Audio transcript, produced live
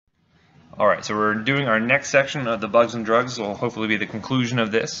All right, so we're doing our next section of the bugs and drugs. Will hopefully be the conclusion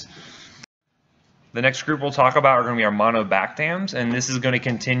of this. The next group we'll talk about are going to be our monobactams, and this is going to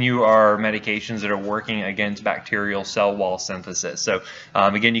continue our medications that are working against bacterial cell wall synthesis. So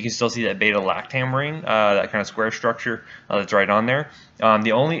again, you can still see that beta-lactam ring, that kind of square structure that's right on there.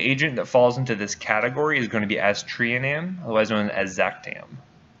 The only agent that falls into this category is going to be astrienam, otherwise known as Zactam.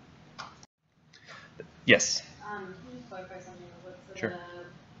 Yes? Can you clarify something? What's Sure.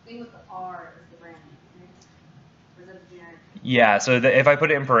 The thing with the R is the brand name, right? Or is that the generic? Yeah, so if I put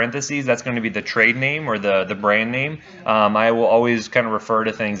it in parentheses, that's going to be the trade name or the brand name. Okay. I will always kind of refer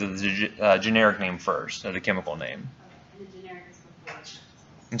to things as the generic name first, or the chemical name. Okay, and the generic is before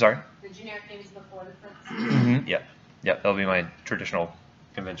the I'm sorry? The generic name is before the parentheses? Yep, that'll be my traditional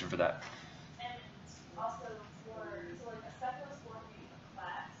convention for that. And also, so like a cephalospore would be a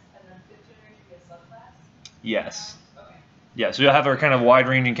class, and then fifth generation would be a subclass? Yes. Okay. Yeah, so you'll have a kind of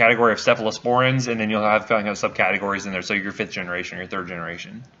wide-ranging category of cephalosporins, and then you'll have kind of subcategories in there. So your fifth generation, your third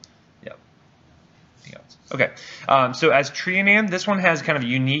generation. Yep. Okay. So as astrienam, this one has kind of a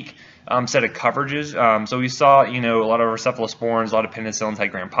unique set of coverages. So we saw, a lot of our cephalosporins, a lot of penicillins had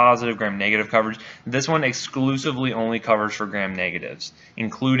gram-positive, gram-negative coverage. This one exclusively only covers for gram-negatives,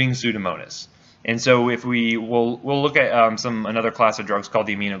 including Pseudomonas. And so if we'll look at another class of drugs called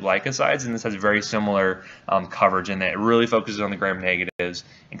the aminoglycosides, and this has very similar coverage in that it really focuses on the gram-negatives,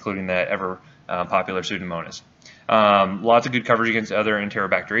 including the ever popular Pseudomonas. Lots of good coverage against other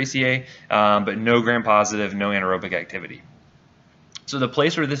Enterobacteriaceae, but no gram-positive, no anaerobic activity. So the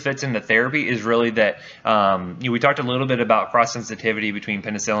place where this fits into therapy is really that, we talked a little bit about cross-sensitivity between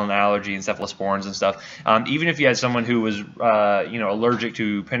penicillin allergy and cephalosporins and stuff. Even if you had someone who was, allergic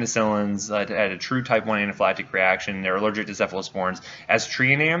to penicillins, had a true type 1 anaphylactic reaction, they're allergic to cephalosporins,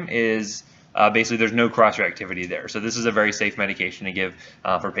 astrienam is basically there's no cross-reactivity there. So this is a very safe medication to give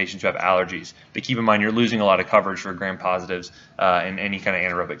for patients who have allergies. But keep in mind, you're losing a lot of coverage for gram-positives and any kind of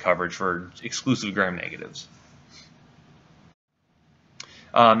anaerobic coverage for exclusive gram-negatives.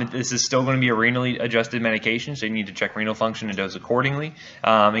 This is still going to be a renally adjusted medication, so you need to check renal function and dose accordingly.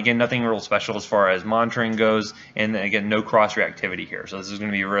 Again, nothing real special as far as monitoring goes, and again, no cross-reactivity here. So this is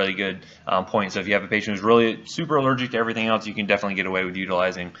going to be a really good point. So if you have a patient who's really super allergic to everything else, you can definitely get away with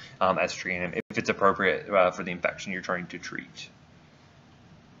utilizing astrienam if it's appropriate for the infection you're trying to treat.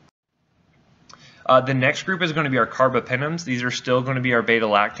 The next group is going to be our carbapenems. These are still going to be our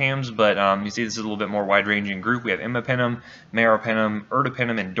beta-lactams, but you see this is a little bit more wide-ranging group. We have imipenem, meropenem,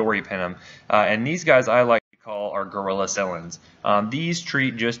 ertapenem, and doripenem. And these guys I like to call our gorillacillins. These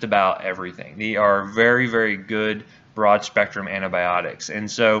treat just about everything. They are very, very good broad-spectrum antibiotics. And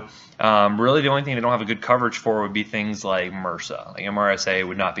so really the only thing they don't have a good coverage for would be things like MRSA. Like MRSA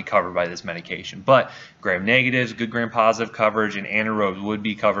would not be covered by this medication. But gram-negatives, good gram-positive coverage, and anaerobes would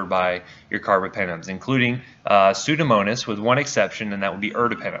be covered by your carbapenems, including Pseudomonas with one exception, and that would be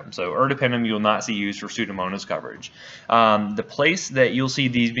ertapenem. So ertapenem you will not see used for Pseudomonas coverage. The place that you'll see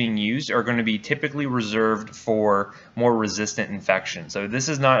these being used are going to be typically reserved for more resistant infections. So this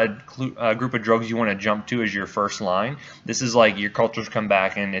is not a group of drugs you want to jump to as your first line. This is like your cultures come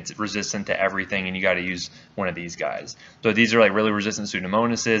back and it's resistant to everything, and you got to use one of these guys. So these are like really resistant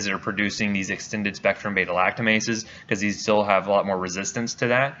Pseudomonases that are producing these extended spectrum beta-lactamases, because these still have a lot more resistance to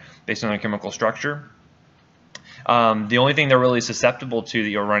that based on their chemical structure. The only thing they're really susceptible to that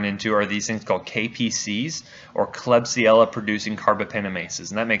you'll run into are these things called KPCs, or Klebsiella producing carbapenemases,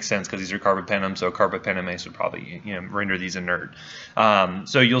 and that makes sense because these are carbapenems, so carbapenemase would probably render these inert.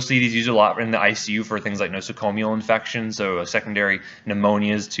 So you'll see these used a lot in the ICU for things like nosocomial infections, so secondary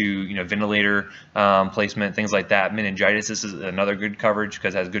pneumonias to ventilator placement, things like that. Meningitis, this is another good coverage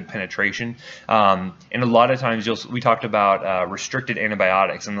because it has good penetration. And a lot of times we talked about restricted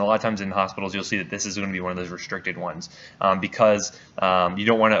antibiotics, and a lot of times in hospitals you'll see that this is going to be one of those restricted ones because you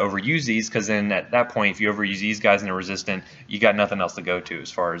don't want to overuse these, because then at that point if you overuse these guys and they're resistant, you got nothing else to go to as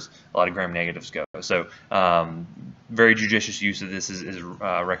far as a lot of gram-negatives go. So very judicious use of this is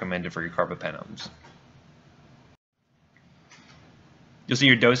recommended for your carbapenems. You'll see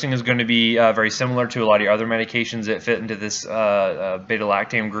your dosing is going to be very similar to a lot of your other medications that fit into this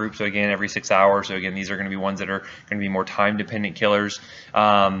beta-lactam group. So again, every 6 hours. So again, these are going to be ones that are going to be more time-dependent killers.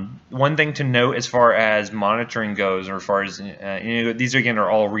 One thing to note as far as monitoring goes, or as far as these again are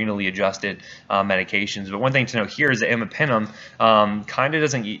all renally adjusted medications. But one thing to note here is that imipenem kind of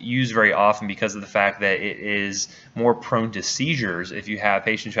doesn't get used very often because of the fact that it is more prone to seizures if you have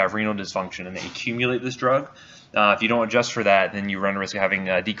patients who have renal dysfunction and they accumulate this drug. If you don't adjust for that, then you run the risk of having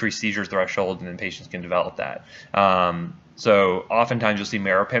a decreased seizure threshold, and then patients can develop that. So oftentimes you'll see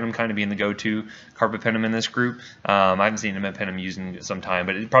meropenem kind of being the go-to carbapenem in this group. I haven't seen imipenem used in some time,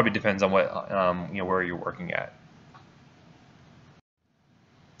 but it probably depends on what where you're working at.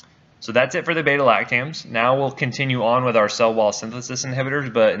 So that's it for the beta-lactams. Now we'll continue on with our cell wall synthesis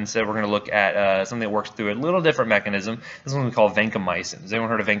inhibitors, but instead we're going to look at something that works through a little different mechanism. This one we call vancomycin. Has anyone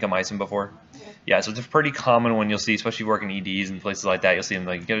heard of vancomycin before? Yeah, so it's a pretty common one you'll see, especially if you work in EDs and places like that. You'll see them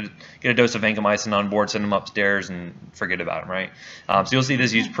like get a dose of vancomycin on board, send them upstairs, and forget about them, right? So you'll see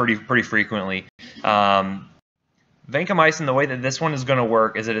this used pretty frequently. Vancomycin, the way that this one is going to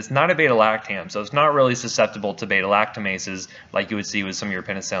work is that it's not a beta-lactam, so it's not really susceptible to beta-lactamases like you would see with some of your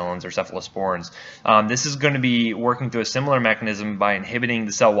penicillins or cephalosporins. This is going to be working through a similar mechanism by inhibiting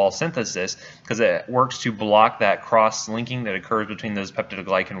the cell wall synthesis, because it works to block that cross-linking that occurs between those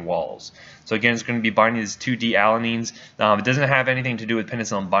peptidoglycan walls. So again, it's going to be binding these two D-alanines. It doesn't have anything to do with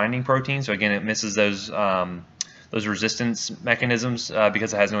penicillin binding protein, so again, it misses those resistance mechanisms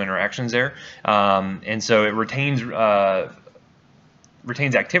because it has no interactions there, and so it retains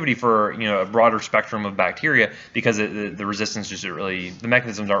activity for a broader spectrum of bacteria because the resistance just the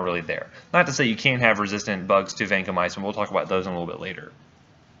mechanisms aren't really there. Not to say you can't have resistant bugs to vancomycin. We'll talk about those in a little bit later.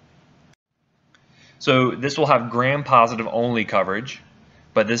 So this will have gram-positive only coverage,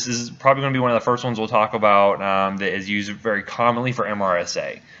 but this is probably going to be one of the first ones we'll talk about that is used very commonly for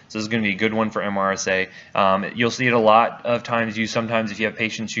MRSA. So this is going to be a good one for MRSA. You'll see it a lot of times used sometimes if you have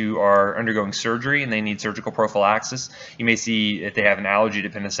patients who are undergoing surgery and they need surgical prophylaxis. You may see if they have an allergy to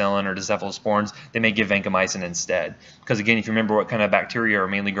penicillin or to cephalosporins, they may give vancomycin instead. Because again, if you remember what kind of bacteria are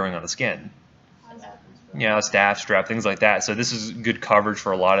mainly growing on the skin. Yeah, staph, strep, things like that. So this is good coverage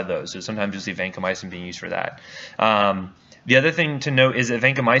for a lot of those. So sometimes you'll see vancomycin being used for that. The other thing to note is that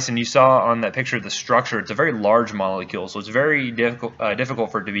vancomycin, you saw on that picture the structure, it's a very large molecule, so it's very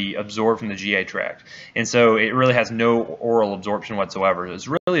difficult for it to be absorbed from the GI tract. And so it really has no oral absorption whatsoever. It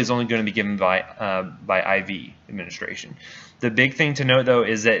really is only going to be given by IV administration. The big thing to note, though,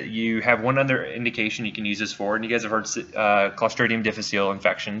 is that you have one other indication you can use this for, and you guys have heard Clostridium difficile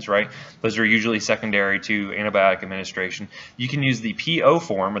infections, right? Those are usually secondary to antibiotic administration. You can use the PO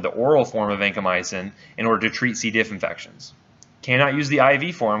form, or the oral form of vancomycin, in order to treat C. diff infections. Cannot use the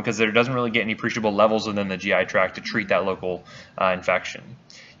IV form because there doesn't really get any appreciable levels within the GI tract to treat that local infection.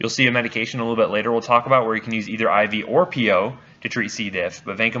 You'll see a medication a little bit later we'll talk about where you can use either IV or PO to treat C. diff,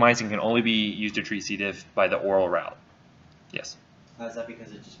 but vancomycin can only be used to treat C. diff by the oral route. Yes? Is that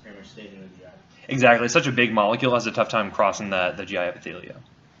because it just pretty much stays in the GI? Exactly. It's such a big molecule, it has a tough time crossing the GI epithelia.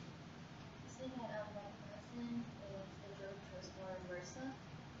 Saying that vancomycin is the drug choice for MRSA.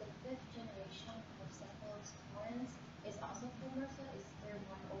 The fifth generation of cephalosporins is also for MRSA. Is there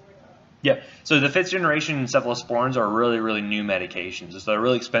one over the other? Yep. So the fifth generation cephalosporins are really new medications. So they're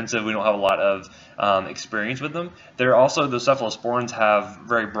really expensive. We don't have a lot of experience with them. They're also, the cephalosporins have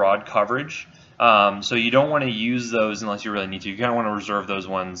very broad coverage. So you don't want to use those unless you really need to. You kind of want to reserve those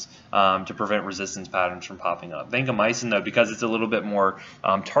ones to prevent resistance patterns from popping up. Vancomycin, though, because it's a little bit more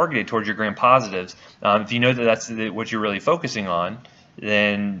targeted towards your gram-positives, if you know that that's what you're really focusing on,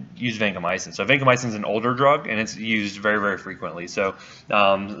 then use vancomycin. So vancomycin is an older drug, and it's used very frequently. So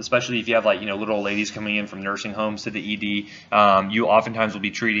especially if you have little old ladies coming in from nursing homes to the ED, you oftentimes will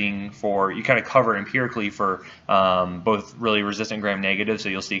be treating for, you kind of cover empirically for both really resistant gram-negative, so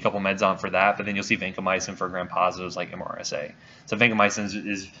you'll see a couple meds on for that, but then you'll see vancomycin for gram-positives like MRSA. So vancomycin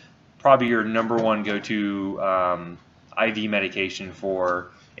is probably your #1 go-to IV medication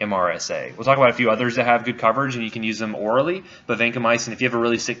for MRSA. We'll talk about a few others that have good coverage and you can use them orally, but vancomycin, if you have a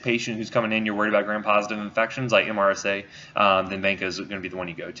really sick patient who's coming in, you're worried about gram-positive infections like MRSA, then vanco is going to be the one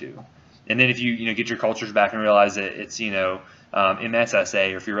you go to. And then if you get your cultures back and realize that it's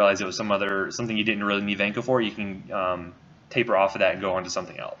MSSA, or if you realize it was something you didn't really need vanco for, you can taper off of that and go on to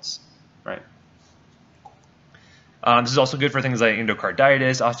something else, right? This is also good for things like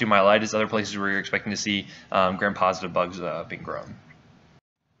endocarditis, osteomyelitis, other places where you're expecting to see gram-positive bugs being grown.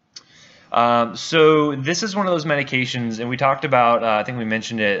 So this is one of those medications, and we talked about, I think we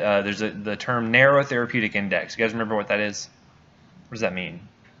mentioned it, there's the term narrow therapeutic index. You guys remember what that is? What does that mean?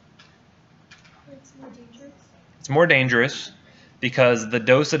 It's more dangerous. It's more dangerous because the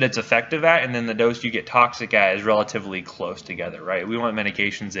dose that it's effective at and then the dose you get toxic at is relatively close together, right? We want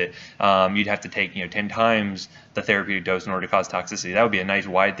medications that you'd have to take 10 times the therapeutic dose in order to cause toxicity. That would be a nice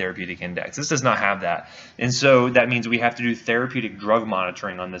wide therapeutic index. This does not have that. And so that means we have to do therapeutic drug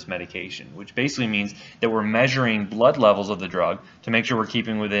monitoring on this medication, which basically means that we're measuring blood levels of the drug to make sure we're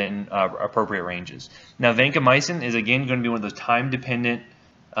keeping within appropriate ranges. Now vancomycin is again going to be one of those time-dependent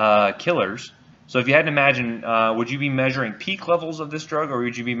killers. So if you had to imagine, would you be measuring peak levels of this drug, or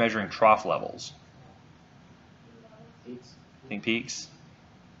would you be measuring trough levels? Peaks. Think peaks?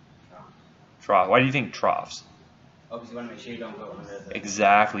 Trough. Why do you think troughs? Oh, because you want to make sure you don't go under the...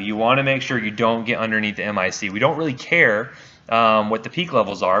 Exactly. You want to make sure you don't get underneath the MIC. We don't really care what the peak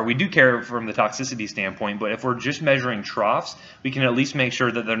levels are. We do care from the toxicity standpoint, but if we're just measuring troughs, we can at least make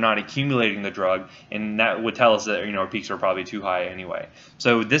sure that they're not accumulating the drug, and that would tell us that our peaks are probably too high anyway.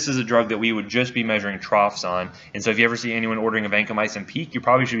 So this is a drug that we would just be measuring troughs on, and so if you ever see anyone ordering a vancomycin peak, you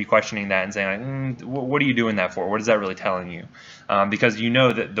probably should be questioning that and saying, like, what are you doing that for? What is that really telling you? Because you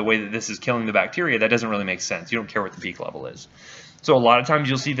know that the way that this is killing the bacteria, that doesn't really make sense. You don't care what the peak level is. So a lot of times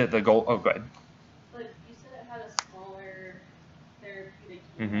you'll see that the goal. Oh, go ahead. But you said it had a smaller therapeutic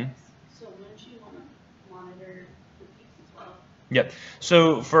Mm-hmm. index, so wouldn't you want to monitor the peaks as well? Yep.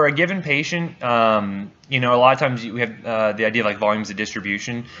 So for a given patient, a lot of times we have the idea of like volumes of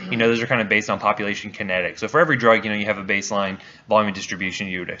distribution. Those are kind of based on population kinetics. So for every drug, you have a baseline volume of distribution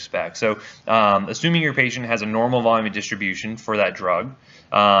you would expect. So assuming your patient has a normal volume of distribution for that drug,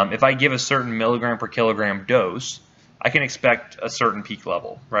 if I give a certain milligram per kilogram dose, I can expect a certain peak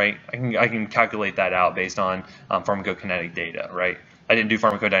level, right? I can calculate that out based on pharmacokinetic data, right? I didn't do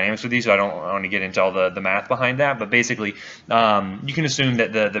pharmacodynamics with you, so I don't want to get into all the math behind that. But basically, you can assume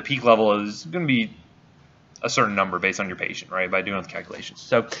that the peak level is going to be a certain number based on your patient, right? By doing the calculations.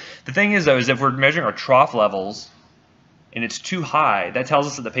 So the thing is, though, is if we're measuring our trough levels and it's too high, that tells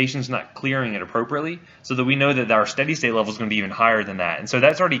us that the patient's not clearing it appropriately, so that we know that our steady state level is going to be even higher than that. And so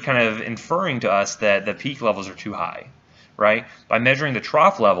that's already kind of inferring to us that the peak levels are too high, right? By measuring the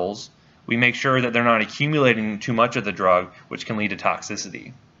trough levels, we make sure that they're not accumulating too much of the drug, which can lead to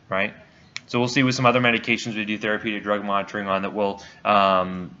toxicity, right? So we'll see with some other medications we do therapeutic drug monitoring on that we'll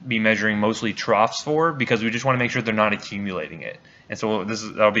be measuring mostly troughs for, because we just want to make sure they're not accumulating it. And so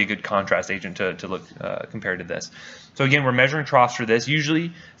that'll be a good contrast agent to look compared to this. So again, we're measuring troughs for this.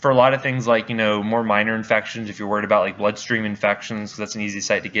 Usually for a lot of things like more minor infections, if you're worried about like bloodstream infections, 'cause that's an easy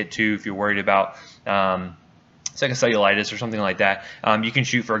site to get to. If you're worried about cellulitis or something like that, you can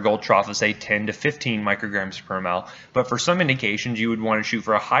shoot for a gold trough of say 10 to 15 micrograms per ml. But for some indications, you would want to shoot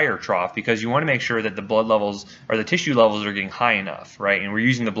for a higher trough, because you want to make sure that the blood levels or the tissue levels are getting high enough, right? And we're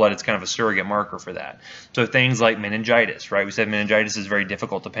using the blood as kind of a surrogate marker for that. So things like meningitis, right? We said meningitis is very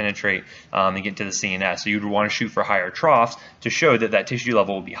difficult to penetrate and get to the CNS. So you'd want to shoot for higher troughs to show that that tissue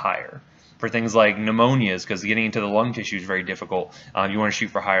level will be higher. For things like pneumonias, because getting into the lung tissue is very difficult, you want to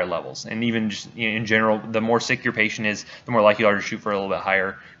shoot for higher levels. And even just in general, the more sick your patient is, the more likely you are to shoot for a little bit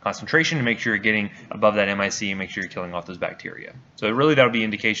higher concentration to make sure you're getting above that MIC and make sure you're killing off those bacteria. So really that'll be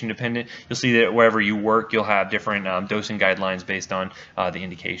indication dependent. You'll see that wherever you work, you'll have different dosing guidelines based on the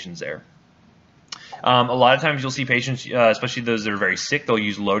indications there. A lot of times you'll see patients, especially those that are very sick, they'll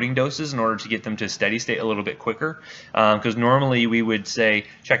use loading doses in order to get them to steady state a little bit quicker. Because normally we would say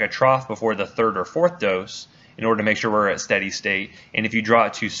check a trough before the third or fourth dose in order to make sure we're at steady state. And if you draw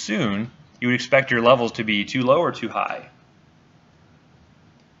it too soon, you would expect your levels to be too low or too high.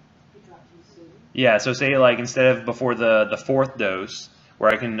 Yeah, so say like instead of before the fourth dose,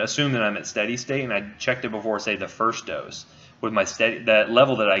 where I can assume that I'm at steady state and I checked it before say the first dose. With my that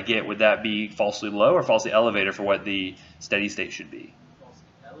level that I get, would that be falsely low or falsely elevated for what the steady state should be?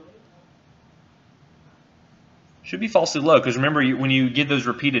 Should be falsely low, because remember, when you get those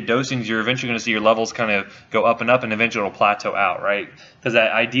repeated dosings, you're eventually going to see your levels kind of go up, and eventually it'll plateau out, right? Because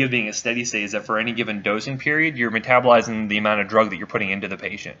that idea of being a steady state is that for any given dosing period, you're metabolizing the amount of drug that you're putting into the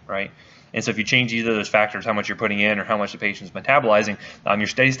patient, right? And so if you change either of those factors, how much you're putting in or how much the patient's metabolizing, your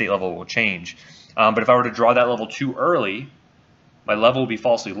steady state level will change. But if I were to draw that level too early, my level would be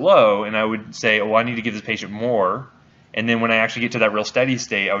falsely low, and I would say, oh, I need to give this patient more. And then when I actually get to that real steady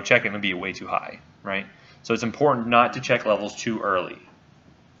state, I would check it and it would be way too high, right? So it's important not to check levels too early.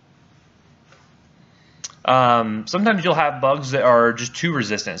 Sometimes you'll have bugs that are just too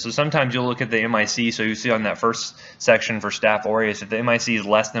resistant. So sometimes you'll look at the MIC. So you see on that first section for Staph aureus, if the MIC is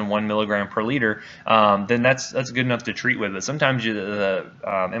less than 1 milligram per liter, then that's good enough to treat with. But sometimes the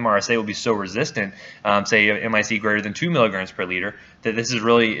MRSA will be so resistant, say a MIC greater than 2 milligrams per liter, that it's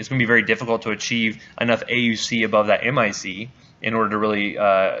going to be very difficult to achieve enough AUC above that MIC in order to really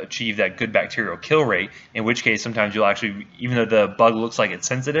achieve that good bacterial kill rate, in which case sometimes you'll actually, even though the bug looks like it's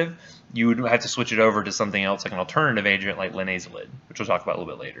sensitive, you would have to switch it over to something else, like an alternative agent like linezolid, which we'll talk about a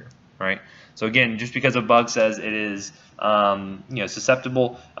little bit later, right? So again, just because a bug says it is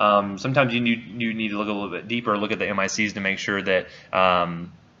susceptible, sometimes you need to look a little bit deeper, look at the MICs to make sure that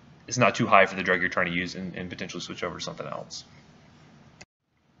it's not too high for the drug you're trying to use, and potentially switch over to something else.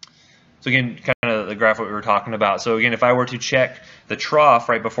 So again, kind of the graph what we were talking about. So again, if I were to check the trough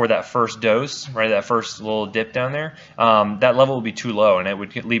right before that first dose, right, that first little dip down there, that level would be too low, and it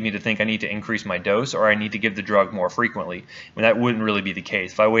would lead me to think I need to increase my dose or I need to give the drug more frequently. When that wouldn't really be the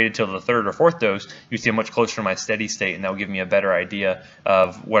case. If I waited till the third or fourth dose, you'd see I'm much closer to my steady state, and that would give me a better idea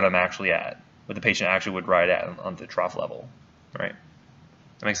of what I'm actually at, what the patient actually would ride at on the trough level, right?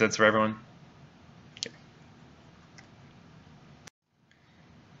 That makes sense for everyone?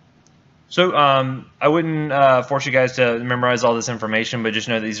 So I wouldn't force you guys to memorize all this information, but just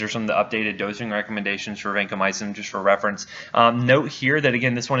know that these are some of the updated dosing recommendations for vancomycin, just for reference. Note here that,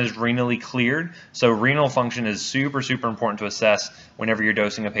 again, this one is renally cleared, so renal function is super, super important to assess whenever you're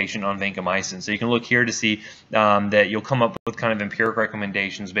dosing a patient on vancomycin. So you can look here to see that you'll come up with kind of empiric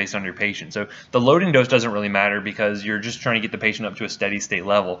recommendations based on your patient. So the loading dose doesn't really matter because you're just trying to get the patient up to a steady state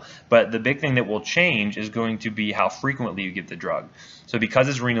level, but the big thing that will change is going to be how frequently you give the drug. So because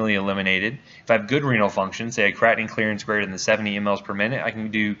it's renally eliminated, if I have good renal function, say a creatinine clearance greater than 70 mLs per minute, I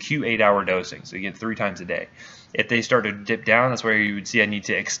can do Q8-hour dosing, so you get 3 times a day. If they start to dip down, that's where you would see I need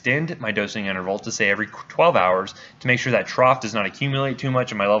to extend my dosing interval to say every 12 hours to make sure that trough does not accumulate too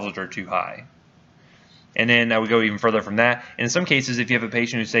much and my levels are too high. And then I would go even further from that. And in some cases, if you have a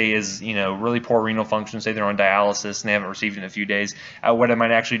patient who say is really poor renal function, say they're on dialysis and they haven't received it in a few days, what I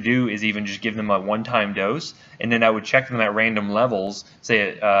might actually do is even just give them a one-time dose, and then I would check them at random levels,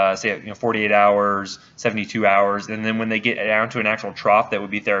 say at 48 hours, 72 hours, and then when they get down to an actual trough that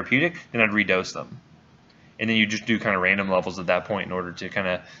would be therapeutic, then I'd redose them. And then you just do kind of random levels at that point in order to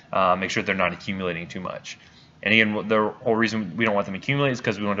kind of make sure they're not accumulating too much. And again, the whole reason we don't want them to accumulate is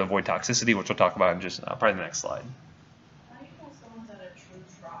because we want to avoid toxicity, which we'll talk about in just probably the next slide. How do you know someone's at a true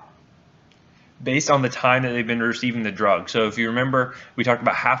trough? Based on the time that they've been receiving the drug. So if you remember, we talked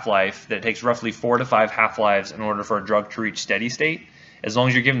about half-life, that it takes roughly 4 to 5 half-lives in order for a drug to reach steady state. As long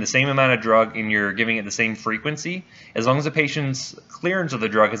as you're giving the same amount of drug and you're giving it the same frequency, as long as the patient's clearance of the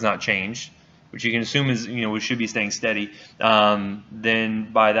drug has not changed, which you can assume is, we should be staying steady,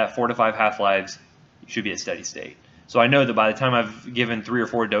 then by that 4 to 5 half-lives, you should be at steady state. So I know that by the time I've given 3 or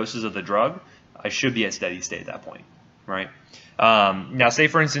 4 doses of the drug, I should be at steady state at that point, right? Now, say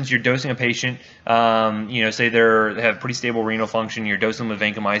for instance you're dosing a patient, say they have pretty stable renal function, you're dosing them with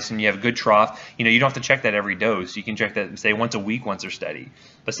vancomycin, you have a good trough, you don't have to check that every dose. You can check that, say, once a week once they're steady.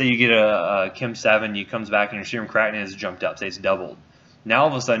 But say you get a Chem 7, you comes back and your serum creatinine has jumped up, say it's doubled. Now all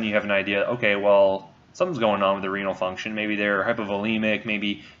of a sudden you have an idea, okay, well, something's going on with their renal function. Maybe they're hypovolemic,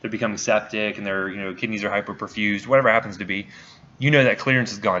 maybe they're becoming septic and their kidneys are hyperperfused, whatever it happens to be. That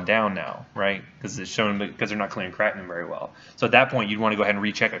clearance has gone down now, right? Because it's shown because they're not clearing creatinine very well. So at that point, you'd want to go ahead and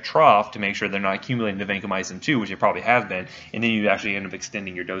recheck a trough to make sure they're not accumulating the vancomycin 2, which they probably have been, and then you actually end up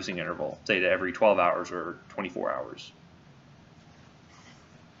extending your dosing interval, say to every 12 hours or 24 hours.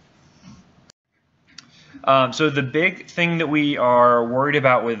 So the big thing that we are worried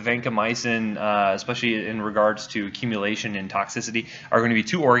about with vancomycin, especially in regards to accumulation and toxicity, are going to be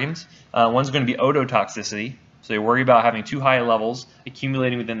 2 organs. One's going to be ototoxicity. So you worry about having too high levels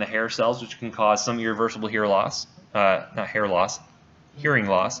accumulating within the hair cells, which can cause some irreversible hair loss, hearing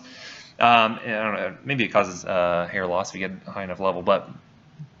loss. I don't know, maybe it causes hair loss if you get a high enough level, but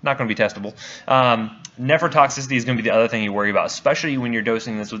not going to be testable. Nephrotoxicity is going to be the other thing you worry about, especially when you're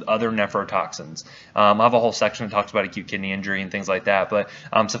dosing this with other nephrotoxins. I have a whole section that talks about acute kidney injury and things like that, but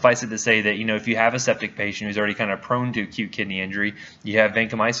suffice it to say that if you have a septic patient who's already kind of prone to acute kidney injury, you have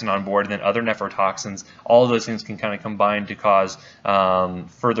vancomycin on board and then other nephrotoxins, all of those things can kind of combine to cause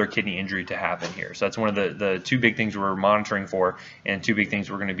further kidney injury to happen here. So that's one of the 2 big things we're monitoring for and 2 big things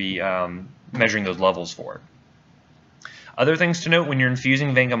we're going to be measuring those levels for. Other things to note when you're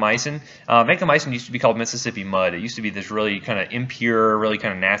infusing vancomycin, vancomycin used to be called Mississippi mud. It used to be this really kind of impure, really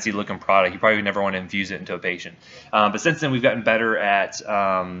kind of nasty looking product. You probably would never want to infuse it into a patient. But since then we've gotten better at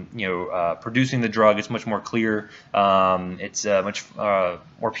producing the drug. It's much more clear. It's a much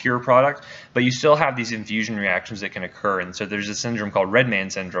more pure product. But you still have these infusion reactions that can occur. And so there's a syndrome called red man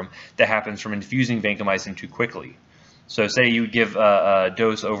syndrome that happens from infusing vancomycin too quickly. So say you give a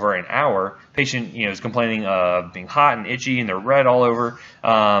dose over an hour, patient is complaining of being hot and itchy and they're red all over.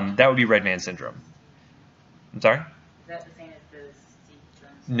 That would be red man syndrome. I'm sorry? Is that the same as the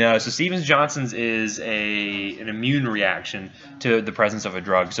Stevens-Johnson's? No, so Stevens-Johnson's is an immune reaction to the presence of a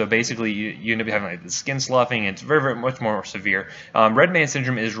drug. So basically you end up having like the skin sloughing. It's very, very much more severe. Red man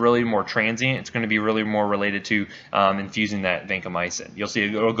syndrome is really more transient. It's going to be really more related to infusing that vancomycin. You'll see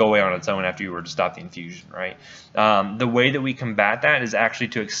it'll go away on its own after you were to stop the infusion, right? The way that we combat that is actually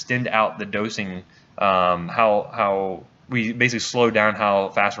to extend out the dosing, how we basically slow down how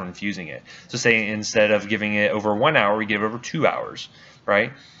fast we're infusing it. So say instead of giving it over 1 hour, we give it over 2 hours,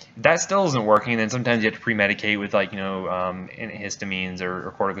 right? If that still isn't working, then sometimes you have to pre-medicate with like, antihistamines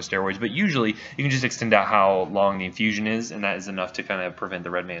or corticosteroids. But usually you can just extend out how long the infusion is, and that is enough to kind of prevent the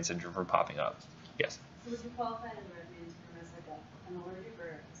red man syndrome from popping up. Yes. So would you qualify the red man syndrome as like an allergic or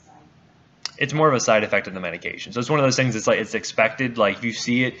a side effect? It's more of a side effect of the medication. So it's one of those things. It's like it's expected. Like if you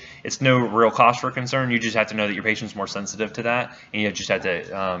see it, it's no real cause for concern. You just have to know that your patient's more sensitive to that, and you just have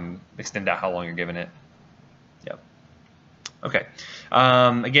to extend out how long you're giving it. Yep. Okay.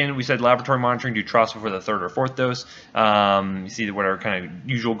 Again, we said laboratory monitoring, do troughs before the third or fourth dose. You see what our kind of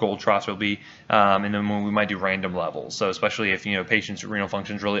usual goal troughs will be, and then when we might do random levels. So especially if patient's renal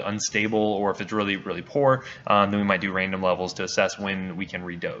function is really unstable, or if it's really really poor, then we might do random levels to assess when we can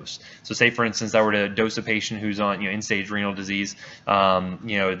redose. So say for instance, I were to dose a patient who's on end-stage renal disease.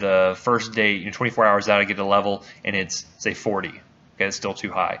 The first day, 24 hours out, I get a level and it's say 40. Okay, it's still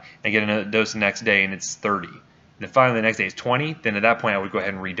too high. I get a dose the next day and it's 30. Then finally the next day is 20, then at that point I would go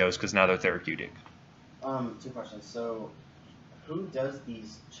ahead and redose because now they're therapeutic. 2 questions. So, who does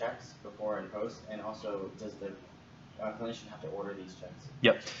these checks before and post, and also does the clinician have to order these checks?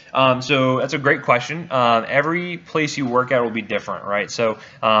 Yep. So that's a great question. Every place you work at will be different, right? So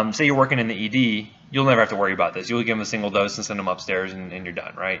say you're working in the ED, you'll never have to worry about this. You'll give them a single dose and send them upstairs, and you're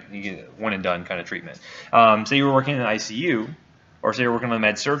done, right? You get one and done kind of treatment. Say you were working in the ICU, or say you're working on the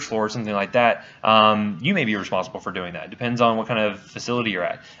med surg floor or something like that, you may be responsible for doing that. It depends on what kind of facility you're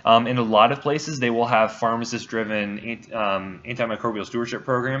at. In a lot of places, they will have pharmacist-driven antimicrobial stewardship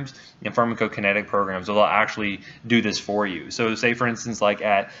programs and pharmacokinetic programs that will actually do this for you. So say, for instance, like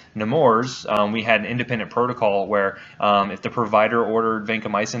at Nemours, we had an independent protocol where if the provider ordered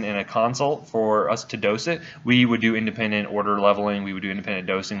vancomycin in a consult for us to dose it, we would do independent order leveling, we would do independent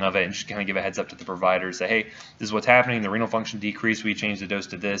dosing of it, and just kind of give a heads up to the provider, say, hey, this is what's happening, the renal function decreased, we changed the dose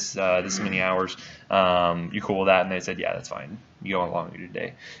to this many hours. You cool with that? And they said, yeah, that's fine. You go along with your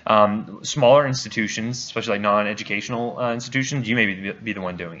day. Smaller institutions, especially like non-educational institutions, you may be the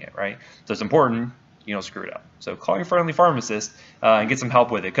one doing it, right? So it's important you don't screw it up. So call your friendly pharmacist and get some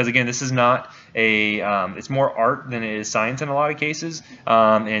help with it. Because again, this is not it's more art than it is science in a lot of cases,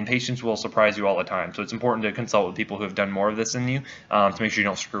 and patients will surprise you all the time. So it's important to consult with people who have done more of this than you to make sure you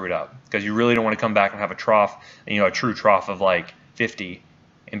don't screw it up. Because you really don't want to come back and have a trough, a true trough of like 50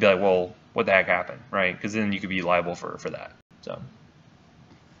 and be like, well, what the heck happened, right? Because then you could be liable for that. So.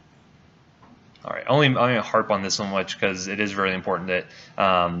 All right, I'm only going to harp on this so much because it is very important that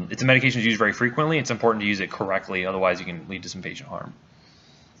it's a medication used very frequently. It's important to use it correctly, otherwise you can lead to some patient harm.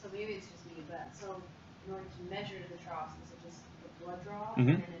 So maybe it's just me, but so in order to measure the troughs, is it just a blood draw, Mm-hmm.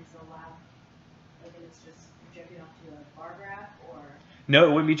 and it's a lab, like it's just projected onto a bar graph, or? No,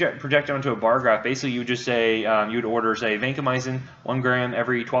 it wouldn't be projected onto a bar graph. Basically, you would just say, you would order, say, vancomycin 1 gram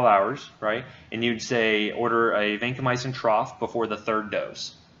every 12 hours, right? And you'd say, order a vancomycin trough before the 3rd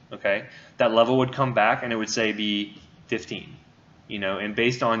dose. Okay, that level would come back and it would say be 15, and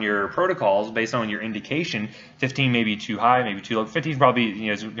based on your protocols, based on your indication, 15 may be too high, maybe too low. 15 is probably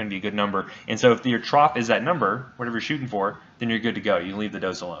is going to be a good number. And so if your trough is that number, whatever you're shooting for, then you're good to go. You leave the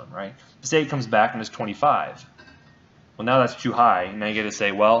dose alone, right? Say it comes back and it's 25. Well, now that's too high. Now you get to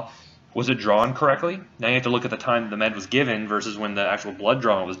say, well, was it drawn correctly? Now you have to look at the time the med was given versus when the actual blood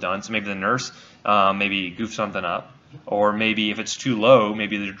draw was done. So maybe the nurse maybe goofed something up. Or maybe if it's too low,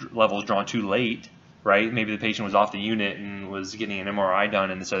 maybe the level is drawn too late, right? Maybe the patient was off the unit and was getting an MRI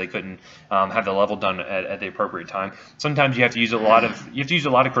done, and so they couldn't have the level done at the appropriate time. Sometimes you have to use a lot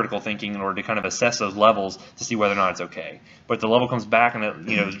of critical thinking in order to kind of assess those levels to see whether or not it's okay. But if the level comes back and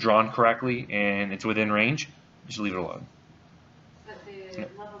it is drawn correctly and it's within range, just leave it alone. But the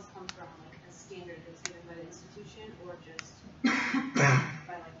levels come from like a standard that's given by the institution, or just by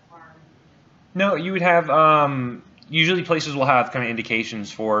like a farm? No, you would have. Usually places will have kind of indications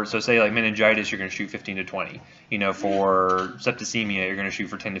for, so say like meningitis, you're going to shoot 15 to 20. For septicemia, you're going to shoot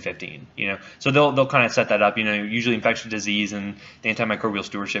for 10 to 15. So they'll kind of set that up. Usually infectious disease and the Antimicrobial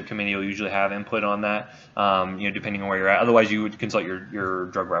Stewardship Committee will usually have input on that. Depending on where you're at. Otherwise, you would consult your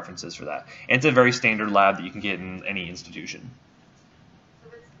drug references for that. And it's a very standard lab that you can get in any institution. So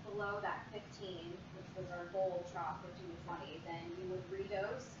if it's below that 15, which was our goal trough, 15 to 20, then you would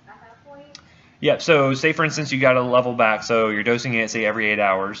redose at that point? Yeah, so say for instance you got a level back, so you're dosing it say every 8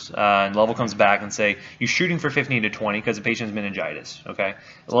 hours, and the level comes back and say you're shooting for 15 to 20 because the patient's meningitis, okay?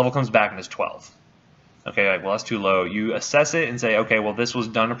 The level comes back and it's 12. Okay, like, well, that's too low. You assess it and say, okay, well, this was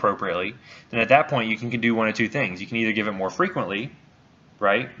done appropriately. Then at that point you can do one of two things. You can either give it more frequently,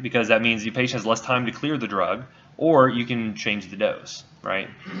 right? Because that means the patient has less time to clear the drug, or you can change the dose, right?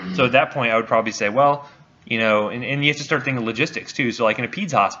 So at that point I would probably say, well, You know, and you have to start thinking logistics too. So like in a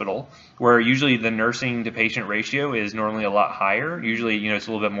peds hospital, where usually the nursing to patient ratio is normally a lot higher. Usually, you know, it's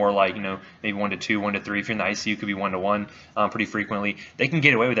a little bit more like, you know, maybe 1 to 2, 1 to 3. If you're in the ICU, it could be 1 to 1 pretty frequently. They can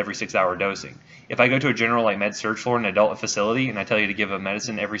get away with every 6-hour dosing. If I go to a general like med surg floor in an adult facility and I tell you to give a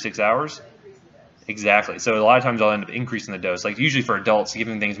medicine every 6 hours, exactly. So a lot of times I'll end up increasing the dose. Like usually for adults,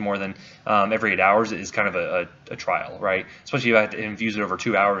 giving things more than every 8 hours is kind of a trial, right? Especially if I have to infuse it over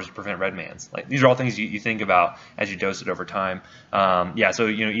 2 hours to prevent red mans. Like these are all things you think about as you dose it over time. Yeah, so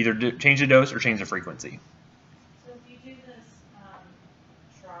you know, either change the dose or change the frequency. So if you do this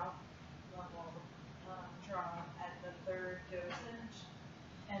drop level drop at the 3rd dosage,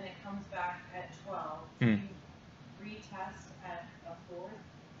 and it comes back at 12, do you retest at a 4th?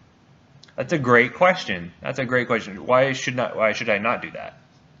 That's a great question. That's a great question. Why should I not do that?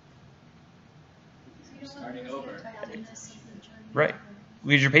 Starting over. Right.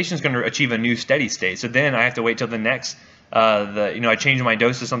 Because your patient's going to achieve a new steady state. So then I have to wait till the next, I change my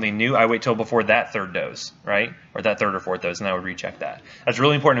dose to something new. I wait till before that 3rd dose, right? Or that 3rd or 4th dose, and I would recheck that. That's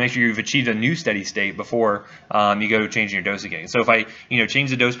really important to make sure you've achieved a new steady state before you go changing your dose again. So if I,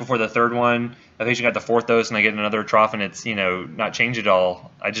 change the dose before the 3rd one, the patient got the 4th dose, and I get another trough, and it's, not changed at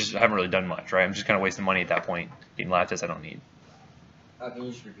all, I just haven't really done much, right? I'm just kind of wasting money at that point, getting lab tests I don't need. Can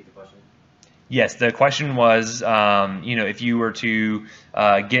you just repeat the question? Yes, the question was, if you were to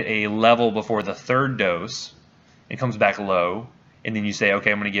get a level before the 3rd dose, it comes back low, and then you say,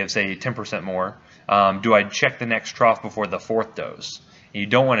 okay, I'm going to give, say, 10% more. Do I check the next trough before the 4th dose? And you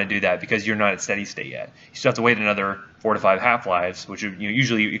don't want to do that because you're not at steady state yet. You still have to wait another 4 to 5 half-lives, which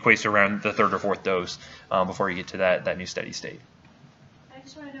usually equates to around the 3rd or 4th dose before you get to that new steady state. I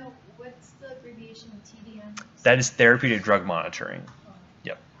just want to know, what's the abbreviation of TDM? That is therapeutic drug monitoring.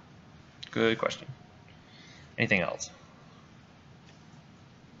 Yep. Good question. Anything else?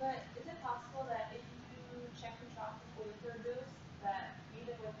 But is it possible that if you check the trough before the 3rd dose, that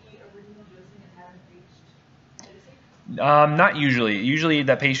even with the original dosing it hasn't reached steady state? Not usually. Usually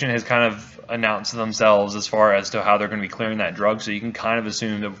that patient has kind of announced themselves as far as to how they're going to be clearing that drug, so you can kind of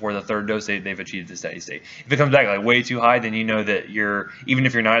assume that before the 3rd dose they've achieved the steady state. If it comes back like way too high, then you know that even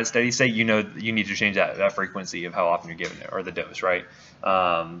if you're not at steady state, you know you need to change that frequency of how often you're giving it, or the dose, right?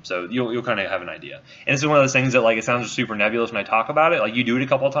 So you'll kind of have an idea. And this is one of those things that, like, it sounds super nebulous when I talk about it. Like, you do it a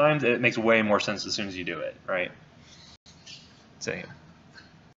couple of times, it makes way more sense as soon as you do it, right? So yeah.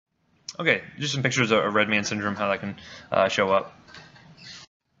 Okay, just some pictures of red man syndrome, how that can show up.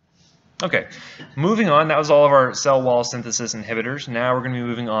 Okay, moving on, that was all of our cell wall synthesis inhibitors. Now we're going to be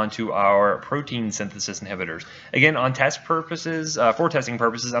moving on to our protein synthesis inhibitors. Again, on test purposes, for testing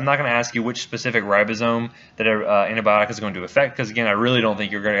purposes, I'm not going to ask you which specific ribosome that an antibiotic is going to affect, because again, I really don't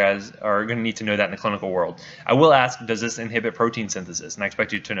think you guys are going to need to know that in the clinical world. I will ask, does this inhibit protein synthesis? And I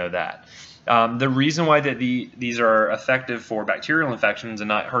expect you to know that. The reason why that these are effective for bacterial infections and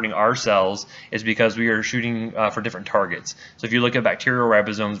not hurting our cells is because we are shooting for different targets. So if you look at bacterial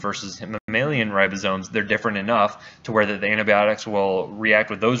ribosomes versus mammalian ribosomes, they're different enough to where the antibiotics will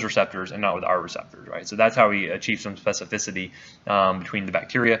react with those receptors and not with our receptors, right? So that's how we achieve some specificity between the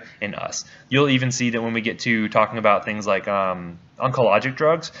bacteria and us. You'll even see that when we get to talking about things like oncologic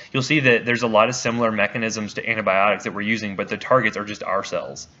drugs, you'll see that there's a lot of similar mechanisms to antibiotics that we're using, but the targets are just our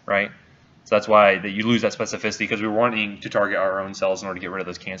cells, right? So that's why you lose that specificity, because we're wanting to target our own cells in order to get rid of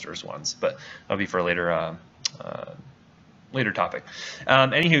those cancerous ones. But that'll be for a later later topic.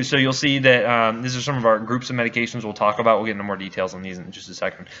 Anywho, so you'll see that these are some of our groups of medications we'll talk about. We'll get into more details on these in just a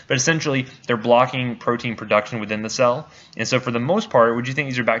second. But essentially, they're blocking protein production within the cell. And so for the most part, would you think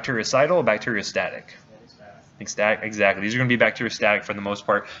these are bactericidal or bacteriostatic? Exactly. These are going to be bacteriostatic for the most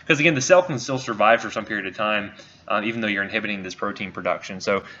part, because again, the cell can still survive for some period of time, even though you're inhibiting this protein production.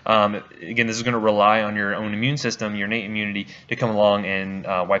 So again, this is going to rely on your own immune system, your innate immunity, to come along and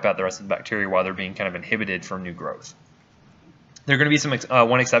wipe out the rest of the bacteria while they're being kind of inhibited from new growth. There are going to be some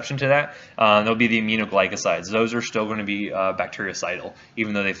one exception to that. There'll be the aminoglycosides. Those are still going to be bactericidal,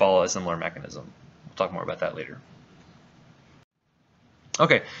 even though they follow a similar mechanism. We'll talk more about that later.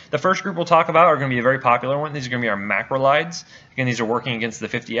 Okay, the first group we'll talk about are going to be a very popular one. These are going to be our macrolides. Again, these are working against the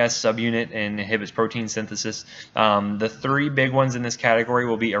 50S subunit and inhibits protein synthesis. The 3 big ones in this category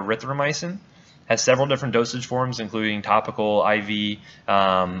will be erythromycin. Has several different dosage forms, including topical, IV,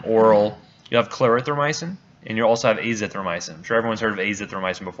 oral. You have clarithromycin, and you also have azithromycin. I'm sure everyone's heard of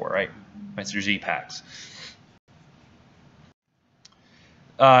azithromycin before, right? It's your Z-Paks.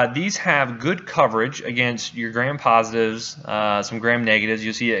 These have good coverage against your gram-positives, some gram-negatives.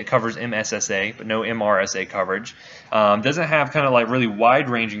 You'll see it covers MSSA, but no MRSA coverage. Doesn't have kind of like really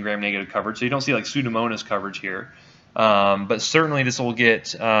wide-ranging gram-negative coverage, so you don't see like Pseudomonas coverage here. But certainly this will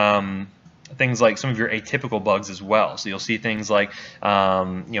get things like some of your atypical bugs as well. So you'll see things like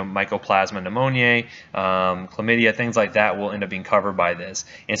Mycoplasma pneumoniae, chlamydia, things like that will end up being covered by this.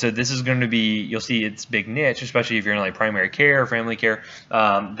 And so this is going to be, you'll see its big niche, especially if you're in like primary care or family care,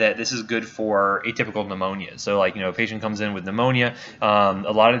 that this is good for atypical pneumonia. So like, a patient comes in with pneumonia,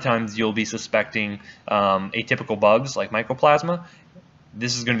 a lot of times you'll be suspecting atypical bugs like Mycoplasma.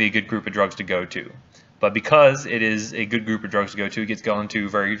 This is going to be a good group of drugs to go to. But because it is a good group of drugs to go to, it gets gone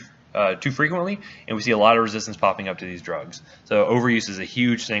to too frequently, and we see a lot of resistance popping up to these drugs. So overuse is a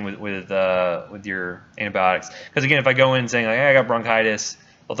huge thing with your antibiotics. Because again, if I go in saying like, hey, I got bronchitis,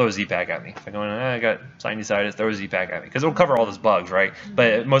 they'll throw a Z-Pack at me. If I go in, I got sinusitis, throw a Z-Pack at me. Because it'll cover all those bugs, right?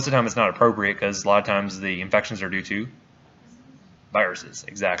 But most of the time it's not appropriate because a lot of times the infections are due to viruses.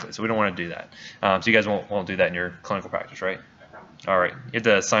 Exactly. So we don't want to do that. So you guys won't do that in your clinical practice, right? All right. You have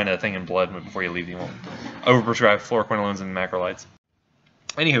to sign a thing in blood before you leave. You won't overprescribe fluoroquinolones and macrolides.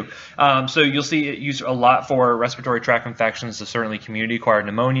 Anywho, so you'll see it used a lot for respiratory tract infections, so certainly community-acquired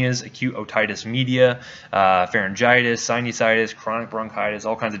pneumonias, acute otitis media, pharyngitis, sinusitis, chronic bronchitis,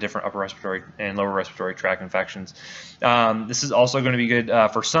 all kinds of different upper respiratory and lower respiratory tract infections. This is also going to be good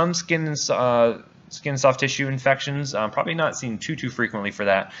for some skin and soft tissue infections, probably not seen too frequently for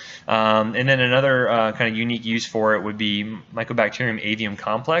that. And then another kind of unique use for it would be Mycobacterium avium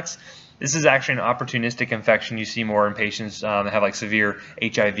complex. This is actually an opportunistic infection you see more in patients that have like severe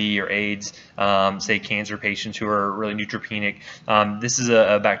HIV or AIDS, say cancer patients who are really neutropenic. This is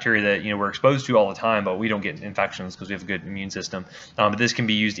a bacteria that we're exposed to all the time, but we don't get infections because we have a good immune system. But this can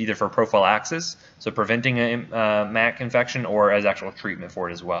be used either for prophylaxis, so preventing a MAC infection, or as actual treatment for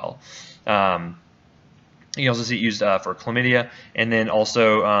it as well. You also see it used for chlamydia, and then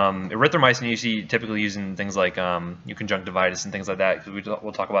also erythromycin you see typically used in things like conjunctivitis and things like that, because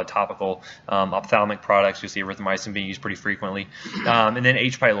we'll talk about topical ophthalmic products. You'll see erythromycin being used pretty frequently. And then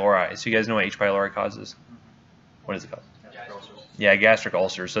H. pylori. So you guys know what H. pylori causes? What is it called? Yeah, gastric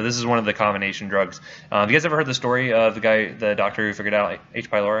ulcers. So this is one of the combination drugs. Have you guys ever heard the story of the doctor who figured out H.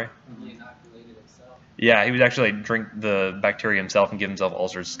 pylori? Yeah, he would actually drink the bacteria himself and give himself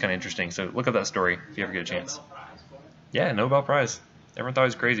ulcers. It's kind of interesting. So look up that story if you ever get a chance. Yeah, Nobel Prize. Everyone thought he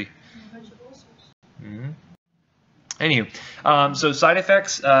was crazy. Anywho, so side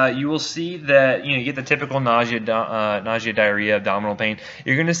effects, you will see that you get the typical nausea, diarrhea, abdominal pain.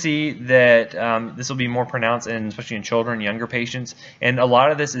 You're going to see that this will be more pronounced, especially in children, younger patients. And a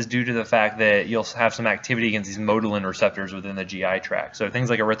lot of this is due to the fact that you'll have some activity against these motilin receptors within the GI tract. So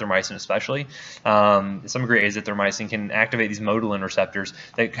things like erythromycin, especially, some degree azithromycin can activate these motilin receptors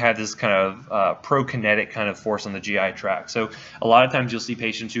that have this kind of prokinetic kind of force on the GI tract. So a lot of times you'll see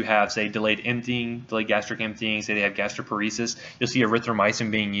patients who have, say, delayed gastric emptying, say they have gastroparesis. You'll see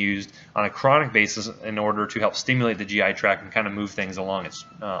erythromycin being used on a chronic basis in order to help stimulate the GI tract and kind of move things along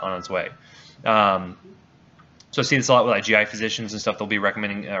on its way. So I see this a lot with like GI physicians and stuff. They'll be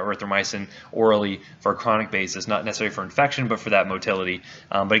recommending erythromycin orally for a chronic basis, not necessarily for infection, but for that motility.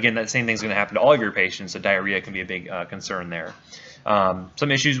 But again, that same thing's going to happen to all of your patients, so diarrhea can be a big concern there.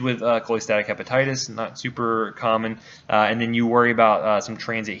 Some issues with cholestatic hepatitis, not super common. And then you worry about some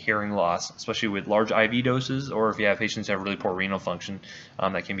transient hearing loss, especially with large IV doses, or if you have patients who have really poor renal function,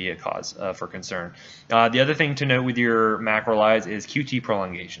 that can be a cause for concern. The other thing to note with your macrolides is QT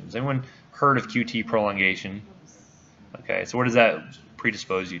prolongations. Anyone heard of QT prolongation? Okay, so what does that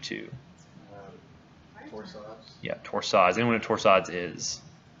predispose you to? Torsades. Yeah, torsades. Anyone know what torsades is?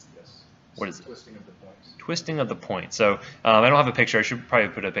 Yes. What is it? Twisting of the points. Twisting of the point. So I don't have a picture. I should probably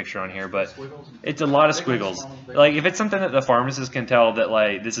put a picture on here, but it's a lot of squiggles. Like if it's something that the pharmacist can tell that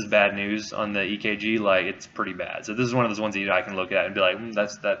like this is bad news on the EKG, like it's pretty bad. So this is one of those ones that I can look at and be like,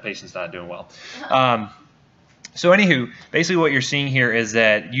 that patient's not doing well. So anywho, basically what you're seeing here is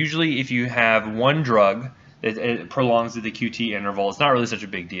that usually if you have one drug, it prolongs the QT interval. It's not really such a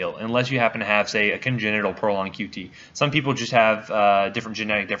big deal unless you happen to have, say, a congenital prolonged QT. Some people just have different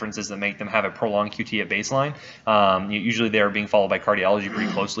genetic differences that make them have a prolonged QT at baseline. Usually they are being followed by cardiology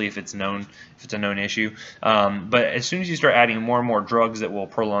pretty closely if it's a known issue. But as soon as you start adding more and more drugs that will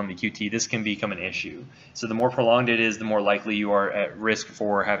prolong the QT, this can become an issue. So the more prolonged it is, the more likely you are at risk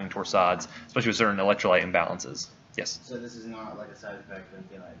for having torsades, especially with certain electrolyte imbalances. Yes? So this is not like a side effect or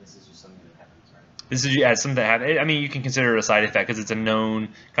anything like this is just something that happens, right? This is something that happens. I mean, you can consider it a side effect because it's a known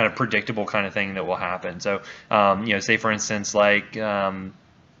kind of predictable kind of thing that will happen. So, say for instance, like I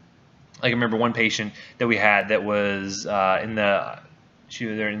remember one patient that we had that was She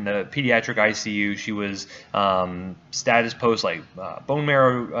was in the pediatric ICU. She was status post like bone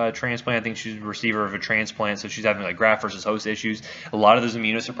marrow transplant. I think she's a receiver of a transplant, so she's having like graft versus host issues. A lot of those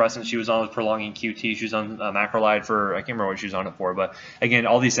immunosuppressants she was on was prolonging QT. She was on macrolide for, I can't remember what she was on it for, but again,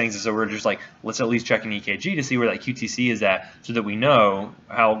 all these things. So we're just like, let's at least check an EKG to see where that QTC is at, so that we know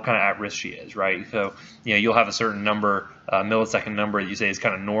how kind of at risk she is, right? So you'll have a certain number, millisecond number that you say is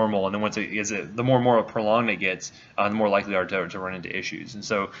kind of normal, and then once the more prolonged it gets, the more likely are to run into issues. And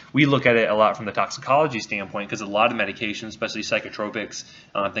so we look at it a lot from the toxicology standpoint, because a lot of medications, especially psychotropics,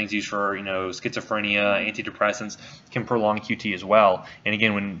 things used for schizophrenia, antidepressants, can prolong QT as well. And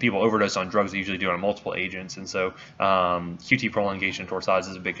again, when people overdose on drugs, they usually do it on multiple agents, and so QT prolongation torsades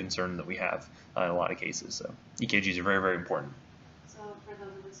is a big concern that we have in a lot of cases. So EKGs are very, very important. So for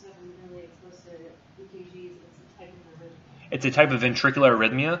those of us who haven't been really exposed to EKGs, it's a type of arrhythmia. It's a type of ventricular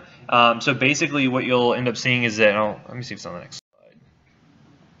arrhythmia. So basically what you'll end up seeing is that, let me see if it's on the next slide.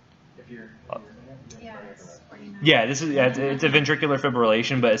 Yeah, this is it's a ventricular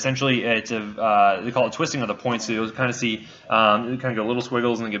fibrillation, but essentially it's they call it twisting of the points. So you'll kind of see kind of go little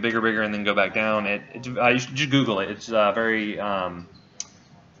squiggles and then get bigger, and then go back down. You should just Google it. It's very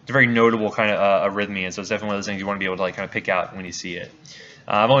it's a very notable kind of arrhythmia, and so it's definitely one of those things you want to be able to like kind of pick out when you see it.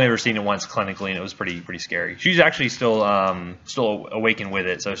 I've only ever seen it once clinically, and it was pretty scary. She's actually still awakened with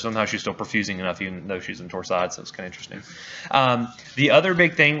it, so somehow she's still perfusing enough, even though she's in torsades. So it's kind of interesting. The other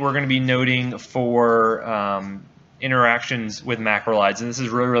big thing we're going to be noting for interactions with macrolides, and this is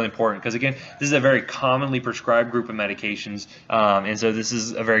really, really important because, again, this is a very commonly prescribed group of medications, and so this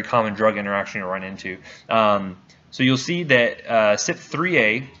is a very common drug interaction you'll run into. So you'll see that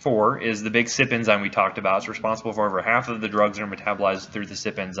CYP3A4 is the big CYP enzyme we talked about. It's responsible for over half of the drugs that are metabolized through the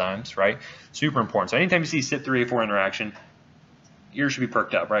CYP enzymes, right? Super important. So anytime you see CYP3A4 interaction, ears should be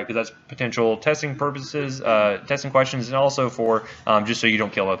perked up, right? Because that's potential testing purposes, testing questions, and also for just so you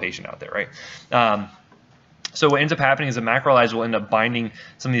don't kill a patient out there, right? So what ends up happening is the macrolides will end up binding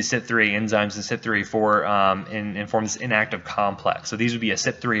some of these CYP3A enzymes and CYP3A4 and form this inactive complex. So these would be a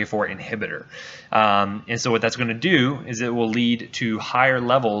CYP3A4 inhibitor. And so what that's going to do is it will lead to higher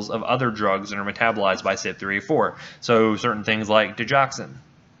levels of other drugs that are metabolized by CYP3A4. So certain things like digoxin.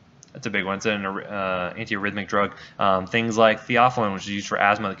 That's a big one. It's an antiarrhythmic drug. Things like theophylline, which is used for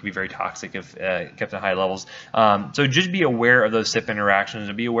asthma, that can be very toxic if kept at high levels. So just be aware of those CYP interactions,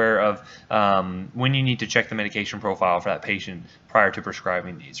 and be aware of when you need to check the medication profile for that patient prior to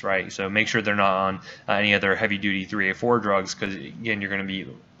prescribing these, right? So make sure they're not on any other heavy-duty 3A4 drugs, because, again, you're going to be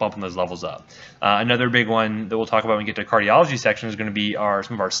bumping those levels up. Another big one that we'll talk about when we get to the cardiology section is going to be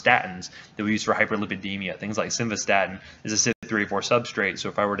some of our statins that we use for hyperlipidemia. Things like simvastatin is a CYP3A4 substrate, so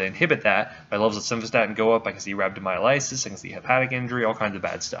if I were to inhibit that, my levels of simvastatin go up, I can see rhabdomyolysis, I can see hepatic injury, all kinds of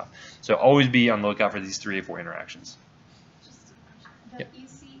bad stuff. So always be on the lookout for these 3A4 interactions. The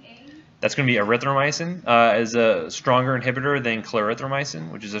ECA? That's going to be erythromycin, is a stronger inhibitor than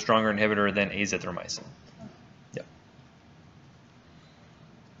clarithromycin, which is a stronger inhibitor than azithromycin. Yep.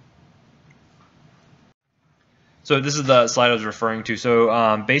 So this is the slide I was referring to.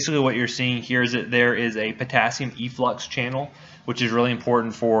 So basically what you're seeing here is that there is a potassium efflux channel, which is really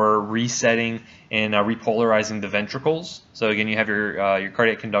important for resetting and repolarizing the ventricles. So again, you have your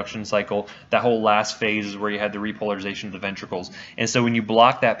cardiac conduction cycle. That whole last phase is where you had the repolarization of the ventricles. And so when you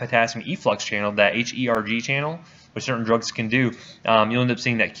block that potassium efflux channel, that HERG channel, which certain drugs can do, you'll end up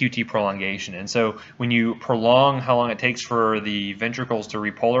seeing that QT prolongation. And so when you prolong how long it takes for the ventricles to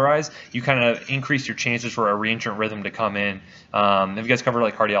repolarize, you kind of increase your chances for a reentrant rhythm to come in. Have you guys covered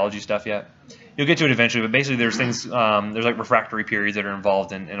like cardiology stuff yet? You'll get to it eventually, but basically there's things, there's like refractory periods that are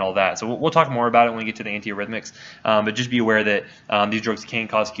involved in all that. So we'll talk more about it when we get to the antiarrhythmics, but just be aware that these drugs can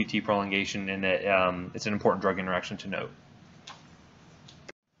cause QT prolongation, and that it's an important drug interaction to note.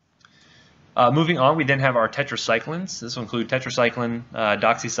 Moving on, we then have our tetracyclines. This will include tetracycline,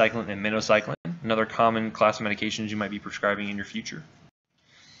 doxycycline, and minocycline, another common class of medications you might be prescribing in your future.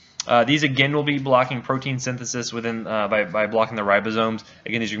 These again will be blocking protein synthesis within by blocking the ribosomes.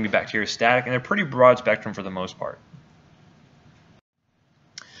 Again, these are going to be bacteriostatic, and they're pretty broad spectrum for the most part.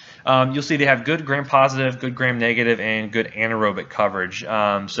 You'll see they have good gram-positive, good gram-negative, and good anaerobic coverage.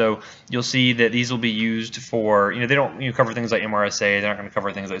 So you'll see that these will be used for, they don't cover things like MRSA. They're not going to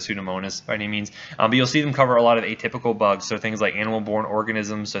cover things like Pseudomonas by any means. But you'll see them cover a lot of atypical bugs, so things like animal-borne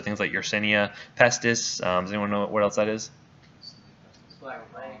organisms, so things like Yersinia pestis. Does anyone know what else that is?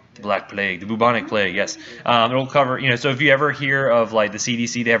 The Black Plague, the bubonic plague, yes. It'll cover, so if you ever hear of like the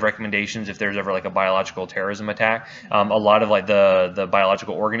CDC, they have recommendations if there's ever like a biological terrorism attack. A lot of like the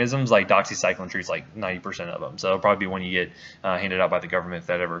biological organisms, like doxycycline treats like 90% of them. So it'll probably be one you get handed out by the government if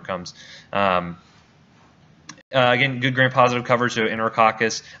that ever comes. Again, good gram-positive coverage, so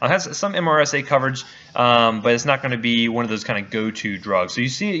Enterococcus. Has some MRSA coverage, but it's not going to be one of those kind of go-to drugs. So you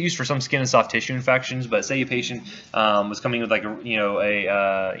see it used for some skin and soft tissue infections, but say a patient was coming with like a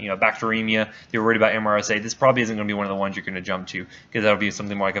bacteremia, they were worried about MRSA. This probably isn't going to be one of the ones you're going to jump to, because that'll be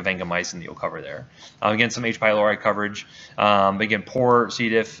something more like a vancomycin that you'll cover there. Again, some H. pylori coverage. Again, poor C.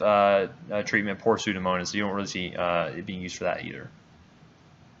 diff treatment, poor Pseudomonas. So you don't really see it being used for that either.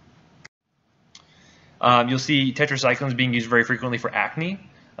 You'll see tetracyclines being used very frequently for acne,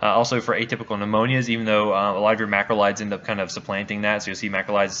 also for atypical pneumonias, even though a lot of your macrolides end up kind of supplanting that. So you'll see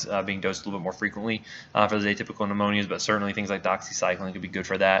macrolides being dosed a little bit more frequently for those atypical pneumonias, but certainly things like doxycycline could be good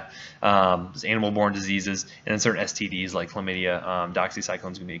for that. There's animal-borne diseases, and then certain STDs like chlamydia,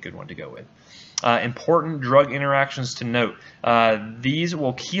 doxycycline is going to be a good one to go with. Important drug interactions to note. These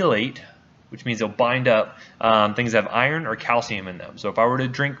will chelate, which means they'll bind up things that have iron or calcium in them. So if I were to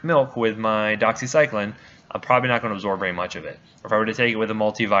drink milk with my doxycycline, I'm probably not going to absorb very much of it. Or if I were to take it with a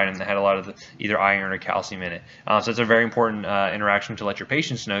multivitamin that had a lot of either iron or calcium in it. So it's a very important interaction to let your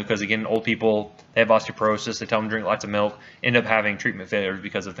patients know, because again, old people, they have osteoporosis, they tell them to drink lots of milk, end up having treatment failures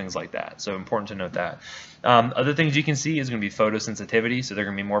because of things like that. So important to note that. Other things you can see is going to be photosensitivity, so they're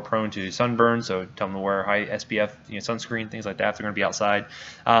going to be more prone to sunburn, so tell them to wear high SPF sunscreen, things like that if they're going to be outside.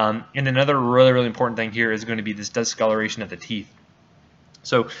 And another really important thing here is going to be this discoloration of the teeth.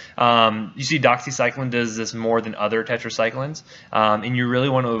 So you see doxycycline does this more than other tetracyclines, and you really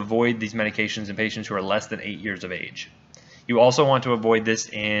want to avoid these medications in patients who are less than 8 years of age. You also want to avoid this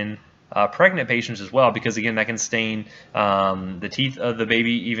in pregnant patients as well, because again, that can stain the teeth of the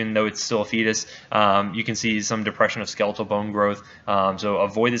baby even though it's still a fetus. You can see some depression of skeletal bone growth, so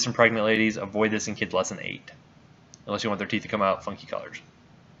avoid this in pregnant ladies, avoid this in kids less than 8, unless you want their teeth to come out funky colors.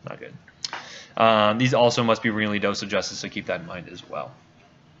 Not good. These also must be renally dose adjusted, so keep that in mind as well.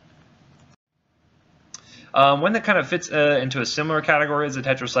 One that kind of fits into a similar category as the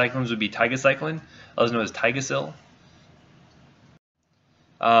tetracyclines would be tigecycline, also known as Tigesil.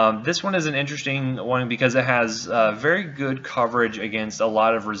 This one is an interesting one because it has very good coverage against a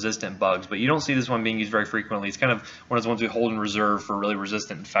lot of resistant bugs, but you don't see this one being used very frequently. It's kind of one of those ones we hold in reserve for really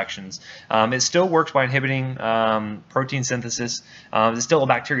resistant infections. It still works by inhibiting protein synthesis. It's still a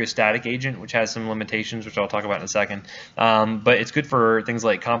bacteriostatic agent, which has some limitations, which I'll talk about in a second. But it's good for things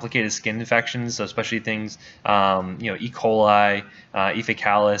like complicated skin infections, so especially things, E. coli, E.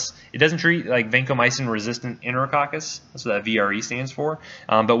 faecalis. It doesn't treat like vancomycin-resistant Enterococcus. That's what that VRE stands for.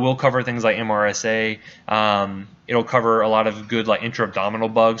 But we'll cover things like MRSA. It'll cover a lot of good like intra-abdominal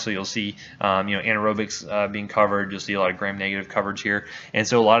bugs. So you'll see anaerobics being covered. You'll see a lot of gram-negative coverage here. And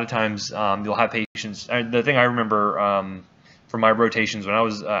so a lot of times you'll have patients. The thing I remember from my rotations when I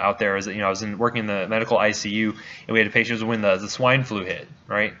was out there is that I was working in the medical ICU, and we had patients when the swine flu hit.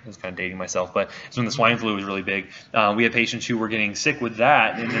 Right, I was kind of dating myself, but it's when the swine flu was really big. We had patients who were getting sick with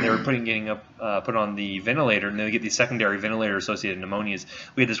that, and then they were put on the ventilator, and then they get these secondary ventilator-associated pneumonias.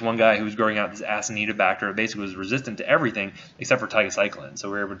 We had this one guy who was growing out this Acinetobacter. It basically was resistant to everything except for tigecycline, so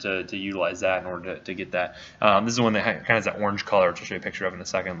we were able to utilize that in order to get that. This is the one that kind of has that orange color, which I'll show you a picture of in a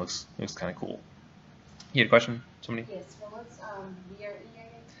second. Looks kind of cool. You had a question? Somebody? Yes, well, what's VRE again?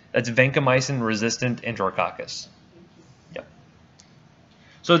 That's vancomycin-resistant Enterococcus. Yep.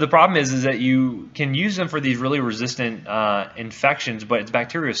 So the problem is that you can use them for these really resistant infections, but it's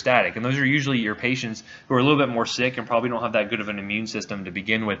bacteriostatic, and those are usually your patients who are a little bit more sick and probably don't have that good of an immune system to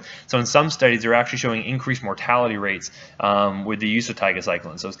begin with. So in some studies, they're actually showing increased mortality rates with the use of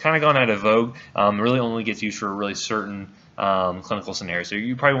tigecycline. So it's kind of gone out of vogue. Really only gets used for really certain clinical scenarios. So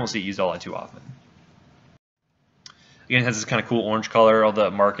you probably won't see it used all that too often. Again, it has this kind of cool orange color. All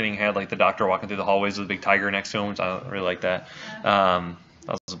the marketing had like the doctor walking through the hallways with a big tiger next to him, which I don't really like that. That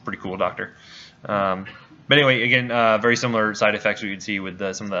was a pretty cool doctor. But anyway, again, very similar side effects we would see with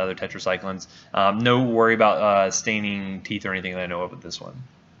some of the other tetracyclines. No worry about staining teeth or anything that I know of with this one.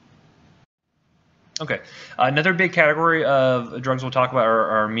 Okay, another big category of drugs we'll talk about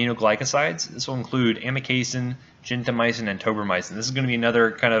are aminoglycosides. This will include amikacin, gentamicin, and tobramycin. This is going to be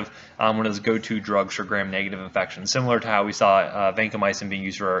another kind of one of those go-to drugs for gram-negative infections, similar to how we saw vancomycin being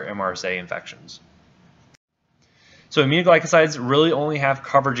used for MRSA infections. So aminoglycosides really only have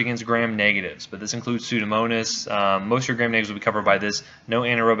coverage against gram-negatives, but this includes Pseudomonas. Most of your gram-negatives will be covered by this. No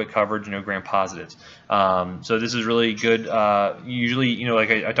anaerobic coverage, no gram-positives. So this is really good. Usually,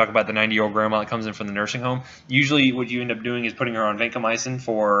 like I talk about the 90-year-old grandma that comes in from the nursing home. Usually what you end up doing is putting her on vancomycin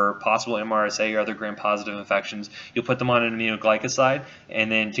for possible MRSA or other gram-positive infections. You'll put them on an aminoglycoside and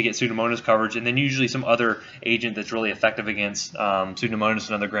then to get Pseudomonas coverage, and then usually some other agent that's really effective against Pseudomonas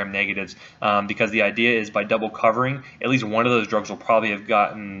and other gram-negatives, because the idea is by double covering, at least one of those drugs will probably have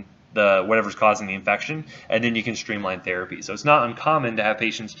gotten whatever's causing the infection, and then you can streamline therapy. So it's not uncommon to have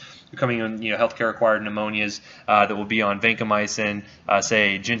patients coming in, healthcare acquired pneumonias that will be on vancomycin,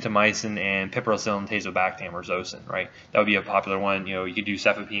 say gentamicin, and piperacillin, tazobactam, or Zosyn, right? That would be a popular one. You could do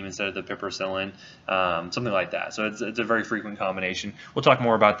cefepime instead of the piperacillin, something like that. So it's a very frequent combination. We'll talk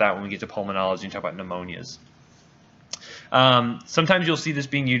more about that when we get to pulmonology and talk about pneumonias. Sometimes you'll see this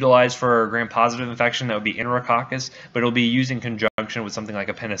being utilized for a gram-positive infection. That would be enterococcus, but it'll be used in conjunction with something like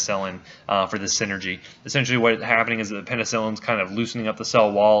a penicillin for the synergy. Essentially what's happening is that the penicillin's kind of loosening up the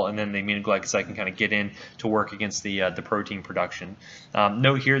cell wall, and then the aminoglycoside can kind of get in to work against the protein production.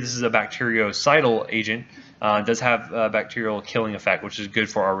 Note here, this is a bactericidal agent. It does have a bacterial killing effect, which is good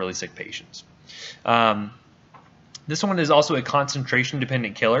for our really sick patients. This one is also a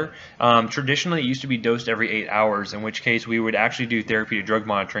concentration-dependent killer. Traditionally, it used to be dosed every 8 hours, in which case we would actually do therapeutic drug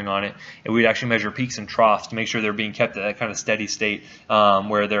monitoring on it, and we'd actually measure peaks and troughs to make sure they're being kept at that kind of steady state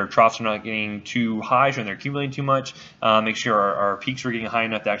where their troughs are not getting too high, so they're accumulating too much, make sure our peaks are getting high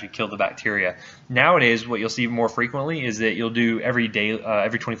enough to actually kill the bacteria. Nowadays, what you'll see more frequently is that you'll do every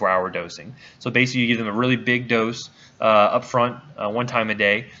 24-hour dosing. So basically, you give them a really big dose up front one time a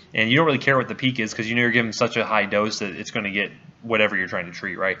day, and you don't really care what the peak is because you're giving such a high dose that it's going to get whatever you're trying to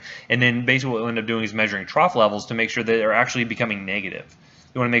treat, right? And then basically what we'll end up doing is measuring trough levels to make sure that they're actually becoming negative.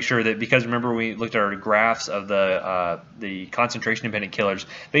 You want to make sure that, because remember we looked at our graphs of the concentration-dependent killers,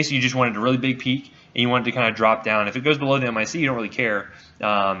 basically you just wanted a really big peak and you want it to kind of drop down. If it goes below the MIC, you don't really care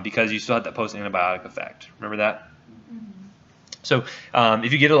because you still have that post-antibiotic effect. Remember that? So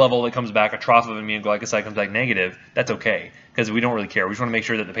if you get a level that comes back, a trough of aminoglycoside comes back negative, that's okay because we don't really care. We just want to make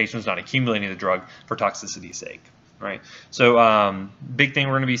sure that the patient's not accumulating the drug for toxicity's sake, right? So big thing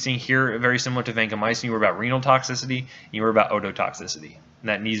we're going to be seeing here, very similar to vancomycin, you were about renal toxicity and you were about ototoxicity, and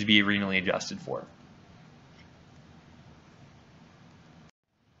that needs to be renally adjusted for.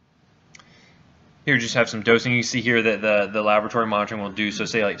 Here just have some dosing. You see here that the laboratory monitoring will do, so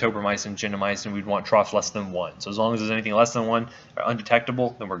say like tobramycin, gentamicin, we'd want troughs less than 1. So as long as there's anything less than 1 or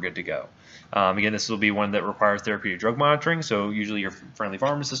undetectable, then we're good to go. Again, this will be one that requires therapeutic drug monitoring, so usually your friendly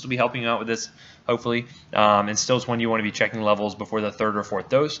pharmacist will be helping you out with this, hopefully. And still it's one you want to be checking levels before the 3rd or 4th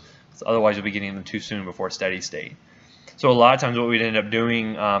dose, otherwise you'll be getting them too soon before steady state. So a lot of times what we'd end up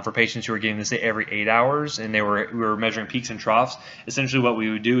doing for patients who are getting this say every 8 hours and we were measuring peaks and troughs, essentially what we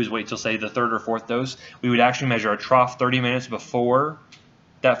would do is wait till say the 3rd or 4th dose. We would actually measure a trough 30 minutes before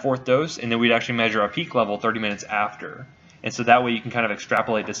that 4th dose, and then we'd actually measure a peak level 30 minutes after. And so that way you can kind of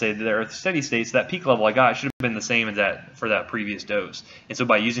extrapolate to say that there are steady states, that peak level I got should have been the same as that for that previous dose. And so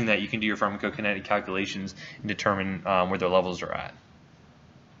by using that you can do your pharmacokinetic calculations and determine where their levels are at.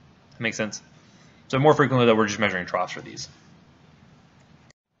 That makes sense? So more frequently, though, we're just measuring troughs for these.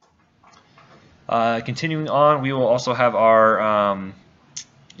 Continuing on, we will also have our,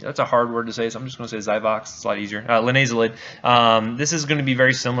 that's a hard word to say, so I'm just going to say Zyvox, it's a lot easier, linezolid. This is going to be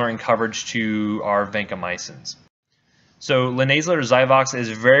very similar in coverage to our vancomycins. So linezolid or Zyvox is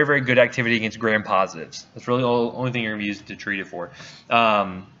very, very good activity against gram-positives. That's really the only thing you're going to use to treat it for.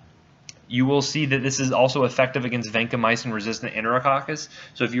 You will see that this is also effective against vancomycin-resistant enterococcus.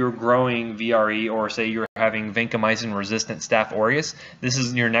 So if you're growing VRE, or say you're having vancomycin-resistant Staph aureus, this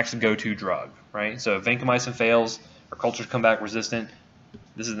is your next go-to drug, right? So if vancomycin fails or cultures come back resistant,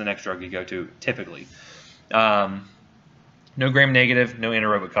 this is the next drug you go to, typically. No gram-negative, no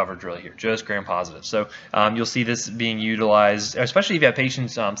anaerobic coverage really here, just gram-positive. So you'll see this being utilized, especially if you have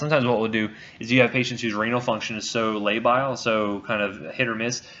patients, sometimes what we'll do is you have patients whose renal function is so labile, so kind of hit or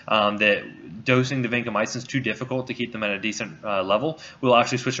miss, that dosing the vancomycin is too difficult to keep them at a decent level. We'll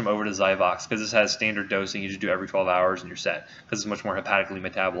actually switch them over to Zyvox because this has standard dosing. You just do every 12 hours and you're set because it's much more hepatically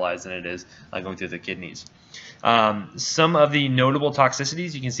metabolized than it is going through the kidneys. Some of the notable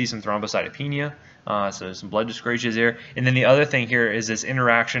toxicities, you can see some thrombocytopenia, so some blood dyscrasias there. And then the other thing here is this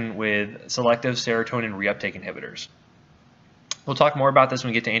interaction with selective serotonin reuptake inhibitors. We'll talk more about this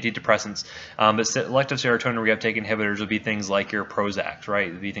when we get to antidepressants, but selective serotonin reuptake inhibitors would be things like your Prozac, right?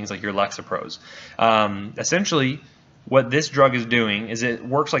 It would be things like your Lexapros. Essentially, what this drug is doing is it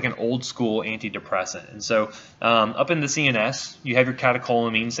works like an old school antidepressant. And so up in the CNS, you have your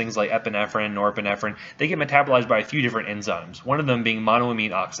catecholamines, things like epinephrine, norepinephrine. They get metabolized by a few different enzymes, one of them being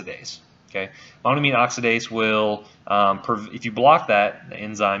monoamine oxidase. Okay, monoamine oxidase will, if you block that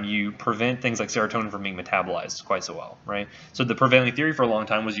enzyme, you prevent things like serotonin from being metabolized quite so well, right? So the prevailing theory for a long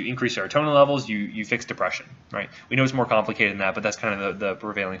time was you increase serotonin levels, you fix depression, right? We know it's more complicated than that, but that's kind of the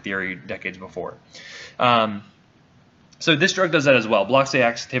prevailing theory decades before. So this drug does that as well, blocks the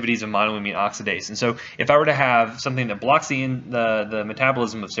activities of monoamine oxidase. And so if I were to have something that blocks the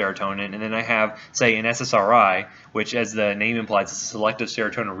metabolism of serotonin, and then I have, say, an SSRI, which as the name implies is a selective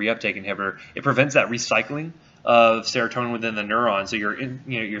serotonin reuptake inhibitor, it prevents that recycling of serotonin within the neuron, so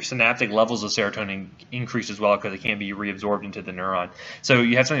your synaptic levels of serotonin increase as well because it can't be reabsorbed into the neuron. So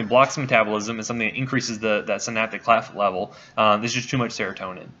you have something that blocks metabolism and something that increases that synaptic clef level. There's just too much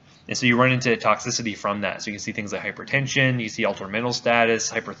serotonin. And so you run into toxicity from that. So you can see things like hypertension, you see altered mental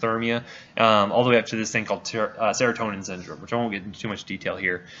status, hyperthermia, all the way up to this thing called serotonin syndrome, which I won't get into too much detail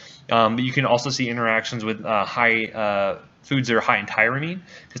here. But you can also see interactions with foods that are high in tyramine,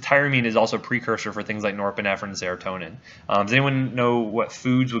 because tyramine is also a precursor for things like norepinephrine and serotonin. Does anyone know what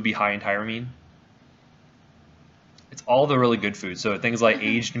foods would be high in tyramine? It's all the really good foods. So things like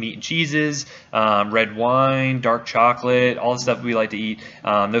aged meat and cheeses, red wine, dark chocolate, all the stuff we like to eat.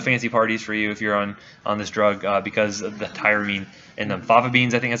 No fancy parties for you if you're on this drug because of the tyramine in them. Fava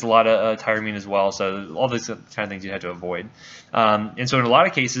beans, I think, has a lot of tyramine as well. So all those kind of things you have to avoid. And so in a lot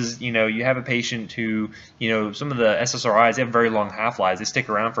of cases, you have a patient who, some of the SSRIs, they have very long half-lives. They stick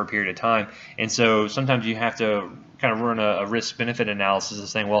around for a period of time. And so sometimes you have to kind of run a risk-benefit analysis of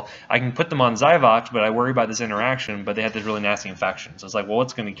saying, well, I can put them on Zyvox, but I worry about this interaction, but they have this really nasty infection. So it's like, well,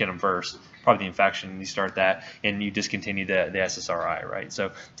 what's going to get them first? Probably the infection. You start that, and you discontinue the SSRI, right?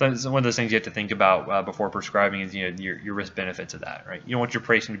 So one of those things you have to think about before prescribing is, your risk-benefit to that, right? You don't want your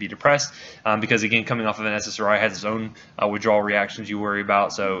patient to be depressed because, again, coming off of an SSRI has its own withdrawal reactions you worry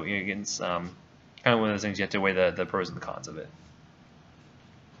about. So, again, it's kind of one of those things you have to weigh the pros and the cons of it.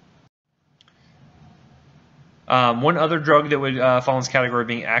 One other drug that would fall in this category of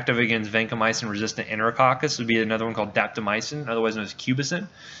being active against vancomycin-resistant enterococcus would be another one called daptomycin, otherwise known as cubicin.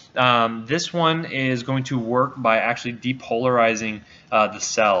 This one is going to work by actually depolarizing the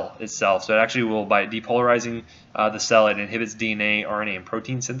cell itself. So it actually will, by depolarizing the cell, it inhibits DNA, RNA, and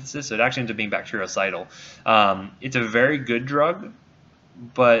protein synthesis. So it actually ends up being bactericidal. It's a very good drug,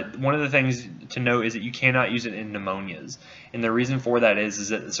 but one of the things to note is that you cannot use it in pneumonias. And the reason for that is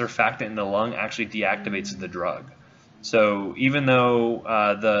that the surfactant in the lung actually deactivates the drug. So even though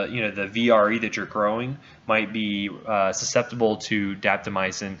the VRE that you're growing might be susceptible to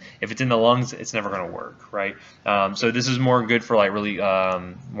daptomycin, if it's in the lungs, it's never going to work, right? So this is more good for really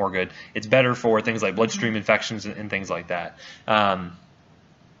more good. It's better for things like bloodstream infections and things like that.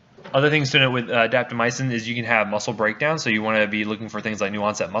 Other things to note with daptomycin is you can have muscle breakdown, so you want to be looking for things like new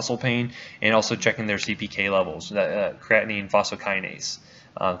onset muscle pain and also checking their CPK levels, creatinine phosphokinase,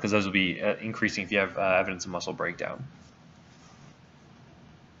 because those will be increasing if you have evidence of muscle breakdown.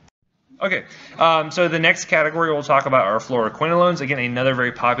 Okay, so the next category we'll talk about are fluoroquinolones. Again, another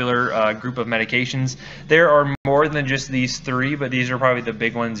very popular group of medications. There are more than just these three, but these are probably the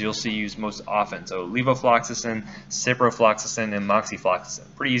big ones you'll see used most often. So levofloxacin, ciprofloxacin, and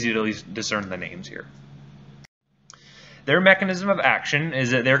moxifloxacin. Pretty easy to at least discern the names here. Their mechanism of action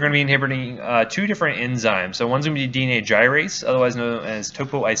is that they're going to be inhibiting two different enzymes. So one's going to be DNA gyrase, otherwise known as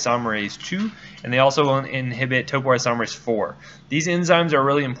topoisomerase 2, and they also will inhibit topoisomerase 4. These enzymes are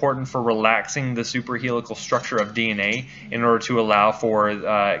really important for relaxing the superhelical structure of DNA in order to allow for, it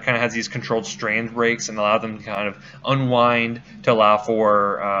kind of has these controlled strand breaks and allow them to kind of unwind to allow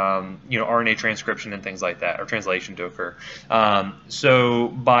for, RNA transcription and things like that, or translation to occur. So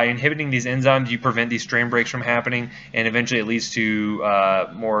by inhibiting these enzymes, you prevent these strand breaks from happening, and eventually it leads to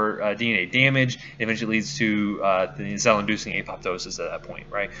more DNA damage. It eventually leads to the cell-inducing apoptosis at that point,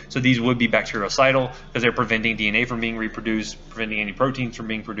 right? So these would be bactericidal because they're preventing DNA from being reproduced, preventing any proteins from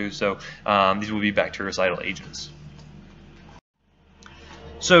being produced. So these would be bactericidal agents.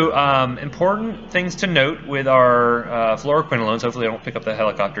 So important things to note with our fluoroquinolones. Hopefully I don't pick up the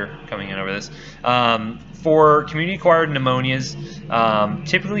helicopter coming in over this. For community-acquired pneumonias,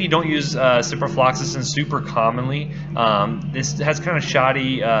 typically you don't use ciprofloxacin super commonly. This has kind of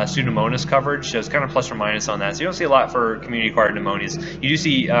shoddy Pseudomonas coverage, so it's kind of plus or minus on that. So you don't see a lot for community-acquired pneumonias. You do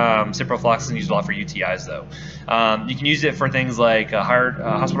see ciprofloxacin used a lot for UTIs, though. You can use it for things like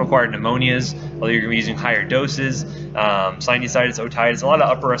hospital-acquired pneumonias, although you're going to be using higher doses, sinusitis, otitis, a lot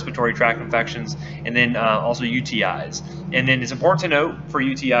of upper respiratory tract infections, and then also UTIs. And then it's important to note for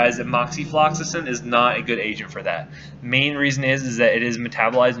UTIs that moxifloxacin is not a good agent for that. Main reason is that it is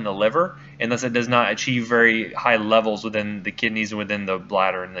metabolized in the liver, and thus it does not achieve very high levels within the kidneys and within the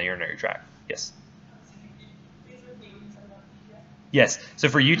bladder and the urinary tract. Yes? Yes, so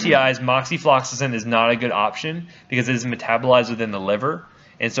for UTIs, moxifloxacin is not a good option because it is metabolized within the liver,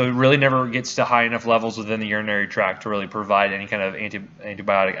 and so it really never gets to high enough levels within the urinary tract to really provide any kind of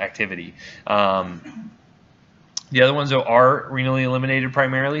antibiotic activity. The other ones, though, are renally eliminated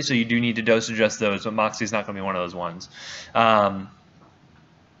primarily, so you do need to dose adjust those, but Moxie is not going to be one of those ones.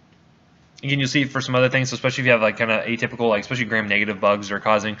 Again, you'll see for some other things, especially if you have like kind of atypical, like especially gram-negative bugs that are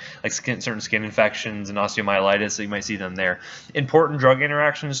causing like certain skin infections and osteomyelitis, so you might see them there. Important drug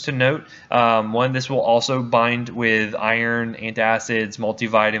interactions to note: one, this will also bind with iron, antacids,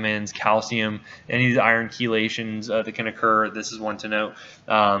 multivitamins, calcium, any of these iron chelations that can occur. This is one to note.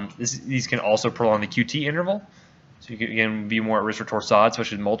 These can also prolong the QT interval, so you can again be more at risk for torsades,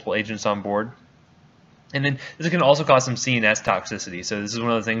 especially with multiple agents on board. And then this can also cause some CNS toxicity. So this is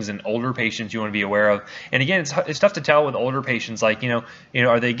one of the things in older patients you want to be aware of. And again, it's tough to tell with older patients. Like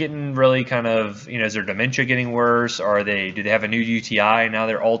are they getting really kind of is their dementia getting worse? Do they have a new UTI now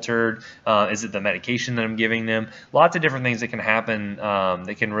they're altered? Is it the medication that I'm giving them? Lots of different things that can happen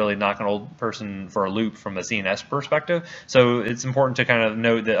that can really knock an old person for a loop from a CNS perspective. So it's important to kind of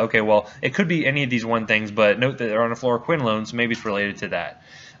note that it could be any of these one things, but note that they're on a fluoroquinolone, so maybe it's related to that.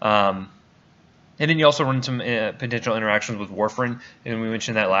 And then you also run some potential interactions with warfarin, and we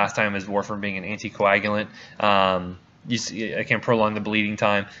mentioned that last time as warfarin being an anticoagulant. It can prolong the bleeding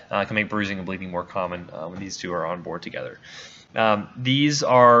time, can make bruising and bleeding more common when these two are on board together. These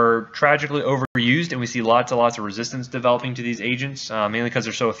are tragically overused, and we see lots and lots of resistance developing to these agents, mainly because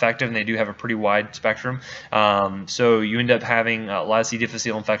they're so effective and they do have a pretty wide spectrum. So you end up having a lot of C.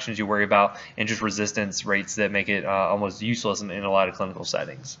 difficile infections you worry about, and just resistance rates that make it almost useless in a lot of clinical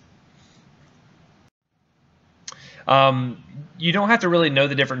settings. You don't have to really know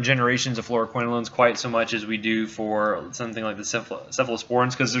the different generations of fluoroquinolones quite so much as we do for something like the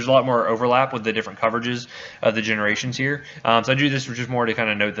cephalosporins, because there's a lot more overlap with the different coverages of the generations here. So I do this just more to kind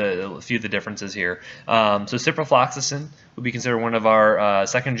of note a few of the differences here. So ciprofloxacin would be considered one of our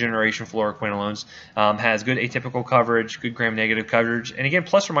second generation fluoroquinolones. Has good atypical coverage, good gram-negative coverage, and again,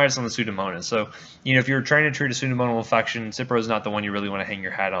 plus or minus on the Pseudomonas. So if you're trying to treat a pseudomonal infection, Cipro is not the one you really want to hang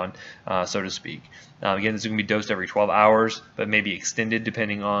your hat on, so to speak. Again, this is going to be dosed every 12 hours, but may be extended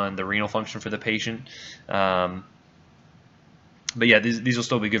depending on the renal function for the patient. But yeah, these will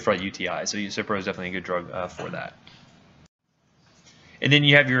still be good for like UTI, so Cipro is definitely a good drug for that. And then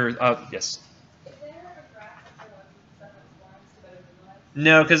you have your, yes? Is there a graph for cephalosporins to better visualize?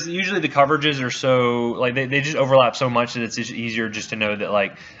 No, because usually the coverages are so, like, they just overlap so much that it's just easier just to know that,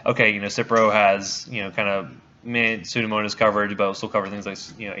 like, okay, Cipro has, kind of Pseudomonas coverage, but it'll still cover things like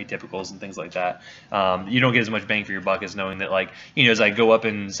atypicals and things like that. You don't get as much bang for your buck as knowing that, like, as I go up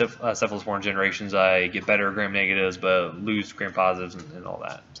in cephalosporin generations, I get better gram negatives but lose gram positives and all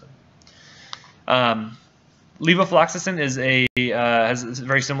that. So. Levofloxacin has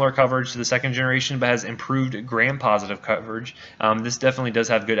very similar coverage to the second generation, but has improved gram-positive coverage. This definitely does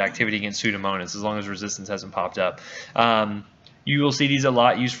have good activity against Pseudomonas, as long as resistance hasn't popped up. You will see these a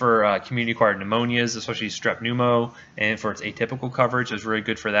lot used for community-acquired pneumonias, especially strep pneumo, and for its atypical coverage. It's really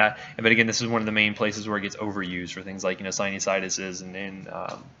good for that. But again, this is one of the main places where it gets overused for things like sinusitis and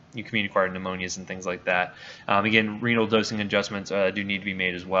community-acquired pneumonias and things like that. Again, renal dosing adjustments do need to be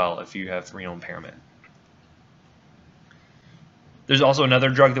made as well if you have renal impairment. There's also another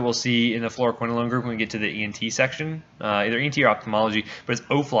drug that we'll see in the fluoroquinolone group when we get to the ENT section, either ENT or ophthalmology, but it's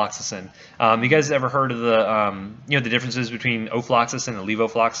ofloxacin. You guys ever heard of the the differences between ofloxacin and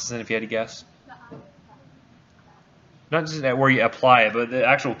levofloxacin, if you had to guess? Not just where you apply it, but the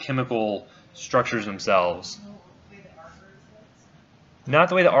actual chemical structures themselves. Not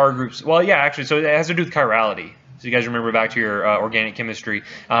the way the R groups. Well, yeah, actually, so it has to do with chirality. So you guys remember back to your organic chemistry,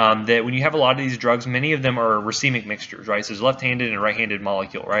 that when you have a lot of these drugs, many of them are racemic mixtures, right? So there's left-handed and right-handed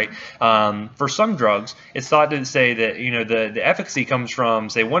molecule, right? For some drugs, it's thought to say that the efficacy comes from,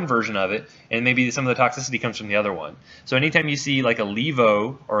 say, one version of it, and maybe some of the toxicity comes from the other one. So anytime you see like a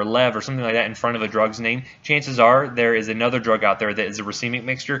levo or a lev or something like that in front of a drug's name, chances are there is another drug out there that is a racemic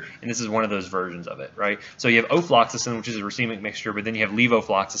mixture, and this is one of those versions of it, right? So you have ofloxacin, which is a racemic mixture, but then you have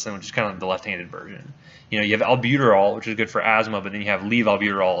levofloxacin, which is kind of the left-handed version. You have albuterol, which is good for asthma, but then you have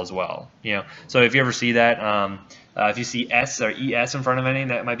levalbuterol as well. So if you ever see that, if you see S or ES in front of any,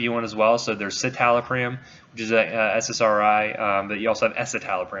 that might be one as well. So there's citalopram, which is a SSRI, but you also have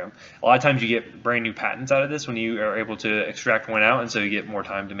escitalopram. A lot of times you get brand new patents out of this when you are able to extract one out, and so you get more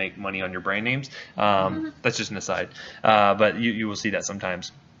time to make money on your brand names. That's just an aside, but you will see that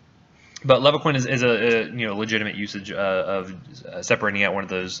sometimes. But Levaquin is a legitimate usage of separating out one of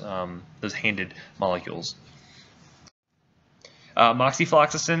those handed molecules.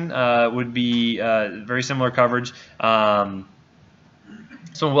 Moxifloxacin would be very similar coverage. So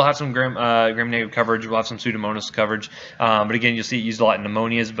we'll have some gram-negative coverage. We'll have some Pseudomonas coverage. But again, you'll see it used a lot in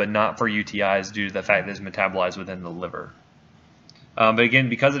pneumonias, but not for UTIs due to the fact that it's metabolized within the liver. But again,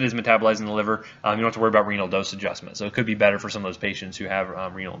 because it is metabolized in the liver, you don't have to worry about renal dose adjustment. So it could be better for some of those patients who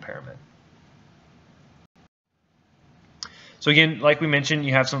have renal impairment. So again, like we mentioned,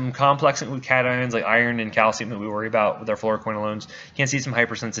 you have some complex cations like iron and calcium that we worry about with our fluoroquinolones. You can see some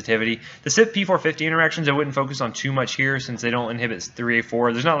hypersensitivity. The CYP P450 interactions I wouldn't focus on too much here since they don't inhibit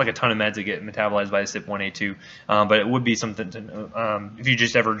 3A4. There's not like a ton of meds that get metabolized by the CYP1A2, but it would be something to, if you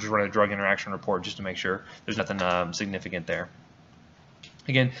just ever run a drug interaction report just to make sure there's nothing significant there.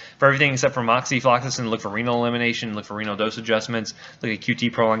 Again, for everything except for moxifloxacin, look for renal elimination, look for renal dose adjustments, look at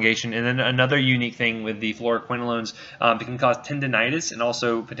QT prolongation. And then another unique thing with the fluoroquinolones, it can cause tendinitis and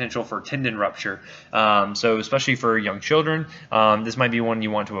also potential for tendon rupture. So especially for young children, this might be one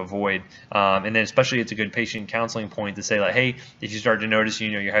you want to avoid. And then especially it's a good patient counseling point to say like, hey, if you start to notice,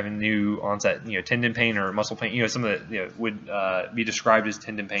 you're having new onset, tendon pain or muscle pain, some of that would be described as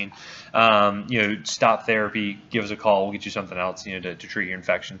tendon pain. Stop therapy, give us a call, we'll get you something else, to treat your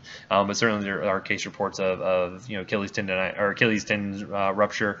infection, but certainly there are case reports of Achilles tendon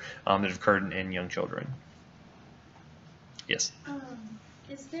rupture that have occurred in young children. Yes.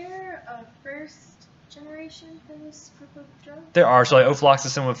 Is there a first generation for this group of drugs? There are. So like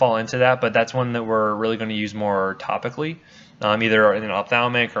ofloxacin would fall into that, but that's one that we're really going to use more topically, either in an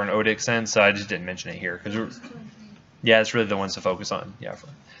ophthalmic or an otic sense. So I just didn't mention it here because yeah, it's really the ones to focus on. Yeah.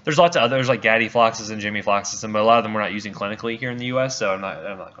 There's lots of others like gadifloxacin, gemifloxacin, but a lot of them we're not using clinically here in the U.S., so I'm not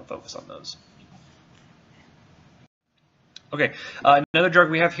going to focus on those. Okay, another drug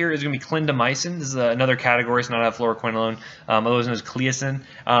we have here is going to be clindamycin. This is another category. It's not a fluoroquinolone, otherwise known as Cleocin.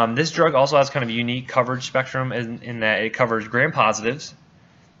 This drug also has kind of a unique coverage spectrum in that it covers gram-positives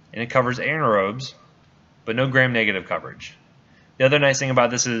and it covers anaerobes, but no gram-negative coverage. The other nice thing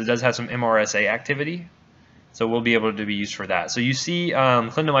about this is it does have some MRSA activity. So we'll be able to be used for that. So you see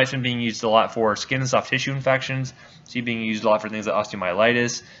clindamycin being used a lot for skin and soft tissue infections. See it being used a lot for things like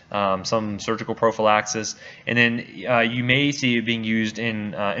osteomyelitis, some surgical prophylaxis. And then you may see it being used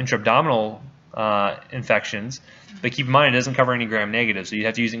in intra-abdominal infections. But keep in mind, it doesn't cover any gram-negative, so you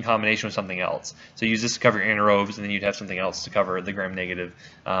have to use it in combination with something else. So use this to cover your anaerobes, and then you'd have something else to cover the gram-negative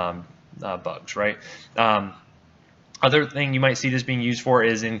bugs, right? Other thing you might see this being used for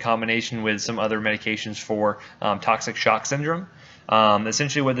is in combination with some other medications for toxic shock syndrome.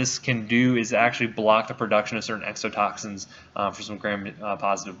 Essentially what this can do is actually block the production of certain exotoxins for some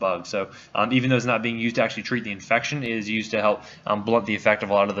gram-positive bugs. So even though it's not being used to actually treat the infection, it is used to help blunt the effect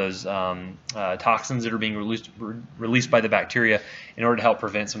of a lot of those toxins that are being released by the bacteria in order to help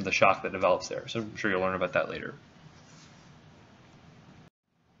prevent some of the shock that develops there. So I'm sure you'll learn about that later.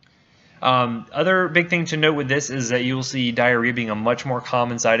 Other big thing to note with this is that you will see diarrhea being a much more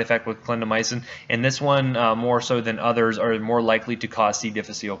common side effect with clindamycin, and this one more so than others are more likely to cause C.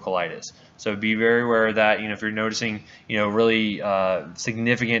 difficile colitis. So be very aware of that. If you're noticing really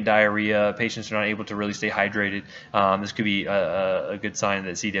significant diarrhea, patients are not able to really stay hydrated, this could be a good sign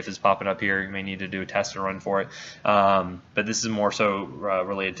that C. diff is popping up here. You may need to do a test and run for it, but this is more so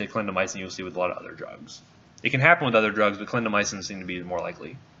related to clindamycin. You'll see with a lot of other drugs. It can happen with other drugs, but clindamycin seems to be more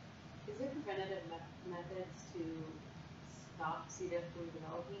likely. Is there preventative methods to stop C. diff from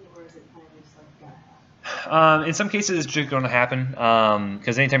developing, or is it kind of just like gonna happen? In some cases, it's just going to happen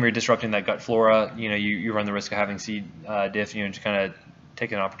because anytime you're disrupting that gut flora, you run the risk of having C. diff. Just kind of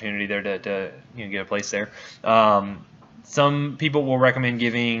take an opportunity there to get a place there. Some people will recommend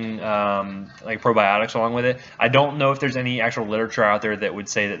giving like probiotics along with it. I don't know if there's any actual literature out there that would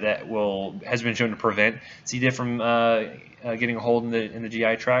say that has been shown to prevent C. diff from getting a hold in the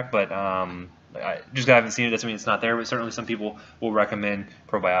GI tract, but just because I haven't seen it doesn't mean it's not there. But certainly some people will recommend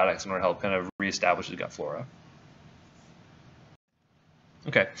probiotics in order to help kind of reestablish the gut flora.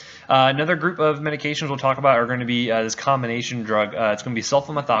 Okay, another group of medications we'll talk about are going to be this combination drug. It's going to be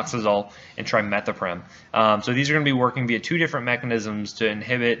sulfamethoxazole and trimethoprim. So these are going to be working via two different mechanisms to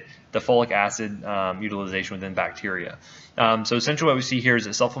inhibit the folic acid utilization within bacteria. So essentially what we see here is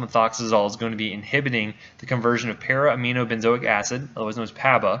that sulfamethoxazole is going to be inhibiting the conversion of para-aminobenzoic acid, otherwise known as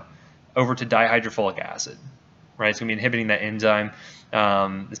PABA, over to dihydrofolic acid. Right? It's going to be inhibiting that enzyme.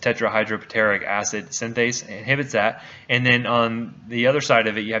 This tetrahydrobutyric acid synthase inhibits that, and then on the other side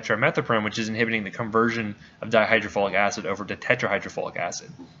of it you have trimethoprim, which is inhibiting the conversion of dihydrofolic acid over to tetrahydrofolic acid.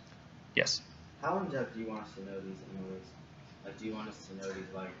 Yes? How in depth do you want us to know these MOAs? Like, do you want us to know these,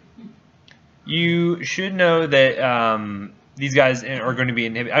 like... You should know that these guys are going to be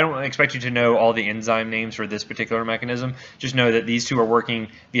inhibited. I don't expect you to know all the enzyme names for this particular mechanism. Just know that these two are working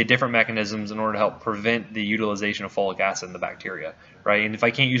via different mechanisms in order to help prevent the utilization of folic acid in the bacteria, right? And if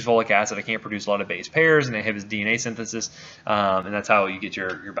I can't use folic acid, I can't produce a lot of base pairs, and it inhibits DNA synthesis, and that's how you get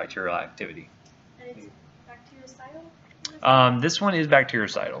your bacterial activity. And it's bactericidal? This one is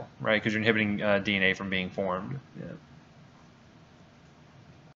bactericidal, right? Because you're inhibiting DNA from being formed. Yeah.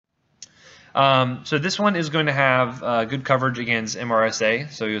 So this one is going to have good coverage against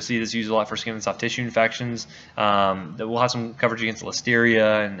MRSA. So you'll see this used a lot for skin and soft tissue infections. That will have some coverage against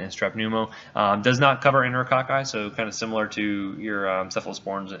listeria and strep pneumo. Does not cover enterococci, so kind of similar to your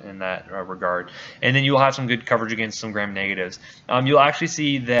cephalosporins in that regard. And then you'll have some good coverage against some gram negatives. You'll actually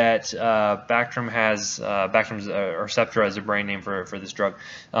see that Bactrim has or Septra is a brand name for this drug.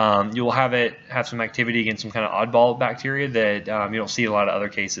 You'll have it have some activity against some kind of oddball bacteria that you don't see in a lot of other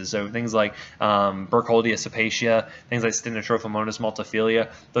cases. So things like Burkholdia cepacia, things like Stenotrophomonas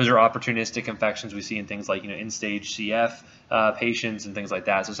multifida. Those are opportunistic infections we see in things like end-stage CF patients and things like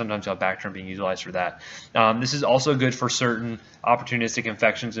that. So sometimes you'll have Bactrim being utilized for that. This is also good for certain opportunistic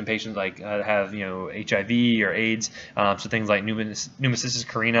infections in patients like have HIV or AIDS. So things like pneumocystis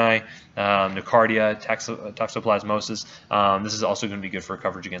carinii, nocardia, toxoplasmosis. This is also going to be good for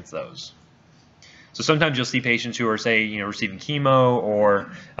coverage against those. So sometimes you'll see patients who are, say, receiving chemo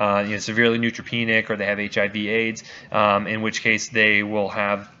or severely neutropenic, or they have HIV/AIDS, in which case they will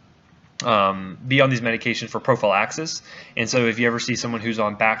have be on these medications for prophylaxis. And so if you ever see someone who's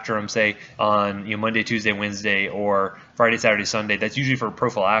on Bactrim, say on Monday, Tuesday, Wednesday, or Friday, Saturday, Sunday, that's usually for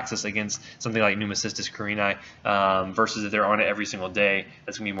prophylaxis against something like pneumocystis carinii, versus if they're on it every single day,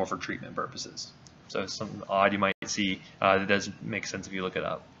 that's going to be more for treatment purposes. So something odd you might see that does make sense if you look it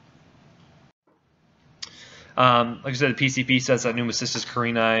up. Like I said, the PCP says that pneumocystis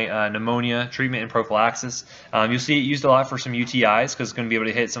carinii pneumonia treatment and prophylaxis. You'll see it used a lot for some UTIs because it's going to be able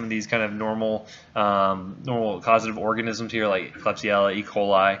to hit some of these kind of normal causative organisms here, like Klebsiella, E.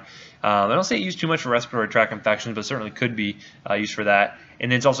 coli. I don't see it used too much for respiratory tract infections, but certainly could be used for that.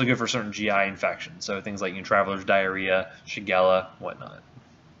 And then it's also good for certain GI infections, so things like traveler's diarrhea, Shigella, whatnot.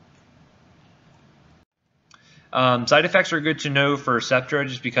 Side effects are good to know for Septra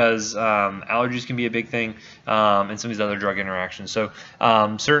just because allergies can be a big thing, and some of these other drug interactions. So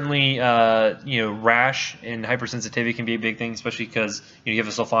certainly, rash and hypersensitivity can be a big thing, especially because you have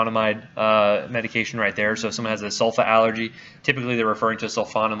a sulfonamide medication right there. So if someone has a sulfa allergy, typically they're referring to a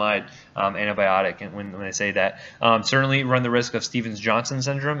sulfonamide antibiotic, and when they say that. Certainly run the risk of Stevens-Johnson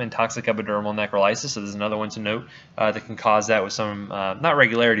syndrome and toxic epidermal necrolysis. So there's another one to note that can cause that with some, not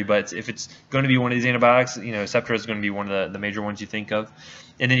regularity, but if it's going to be one of these antibiotics, Septra is going to be one of the major ones you think of.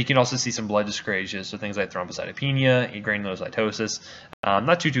 And then you can also see some blood dyscrasia, so things like thrombocytopenia, granulocytosis,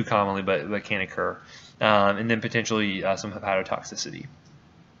 not too commonly, but can occur. And then potentially some hepatotoxicity.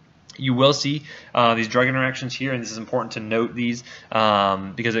 You will see these drug interactions here, and this is important to note these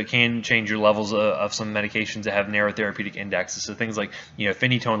because it can change your levels of some medications that have narrow therapeutic indexes. So things like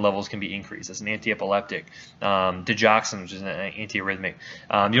phenytoin levels can be increased. That's an antiepileptic. Digoxin, which is an antiarrhythmic.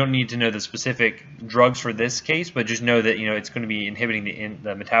 You don't need to know the specific drugs for this case, but just know that it's going to be inhibiting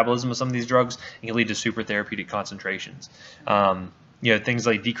the metabolism of some of these drugs and can lead to super therapeutic concentrations. Things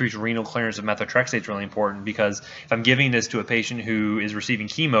like decreased renal clearance of methotrexate is really important because if I'm giving this to a patient who is receiving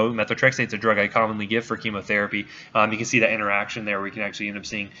chemo, methotrexate is a drug I commonly give for chemotherapy. You can see that interaction there where we can actually end up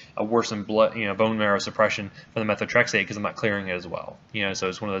seeing a worsened blood, bone marrow suppression for the methotrexate because I'm not clearing it as well. So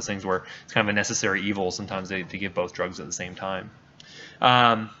it's one of those things where it's kind of a necessary evil sometimes to give both drugs at the same time.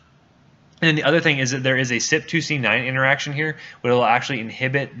 And then the other thing is that there is a CYP2C9 interaction here, which will actually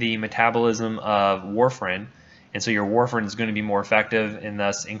inhibit the metabolism of warfarin. And so your warfarin is going to be more effective and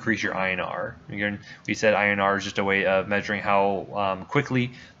thus increase your INR. Again, we said INR is just a way of measuring how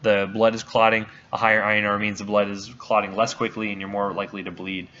quickly the blood is clotting. A higher INR means the blood is clotting less quickly and you're more likely to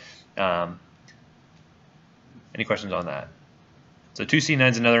bleed. Any questions on that? So 2C9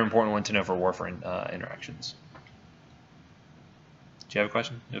 is another important one to know for warfarin interactions. Do you have a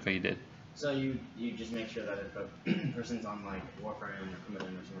question? Okay, you did. So you just make sure that if a person's on like warfarin or Coumadin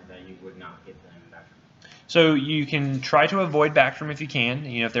or something like that, you would not give them Bactrim. So you can try to avoid Bactrim if you can.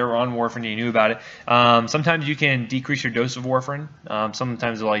 If they were on warfarin and you knew about it. Sometimes you can decrease your dose of warfarin.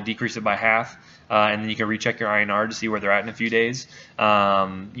 Sometimes they'll decrease it by half. And then you can recheck your INR to see where they're at in a few days.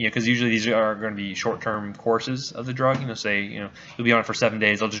 Because usually these are going to be short-term courses of the drug. Say you'll be on it for 7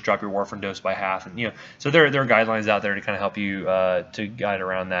 days, they'll just drop your warfarin dose by half. And so there are guidelines out there to kind of help you to guide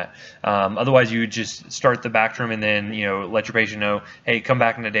around that. Otherwise, you would just start the Bactrim and then let your patient know, hey, come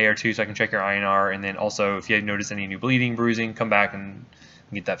back in a day or two so I can check your INR. And then also, if you notice any new bleeding, bruising, come back and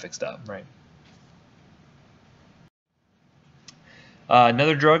get that fixed up, right?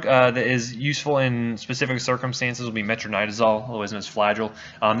 Another drug that is useful in specific circumstances will be metronidazole, otherwise known as Flagyl.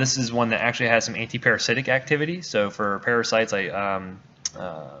 This is one that actually has some antiparasitic activity. So for parasites, I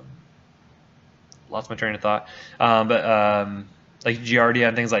lost my train of thought. like Giardia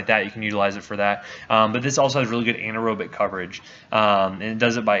and things like that. You can utilize it for that. But this also has really good anaerobic coverage, and it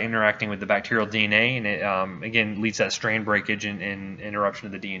does it by interacting with the bacterial DNA, and it again leads to that strand breakage and interruption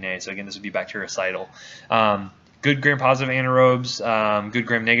of the DNA. So again, this would be bactericidal. Good gram-positive anaerobes, good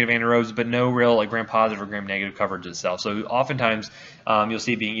gram-negative anaerobes, but no real like gram-positive or gram-negative coverage itself. So oftentimes you'll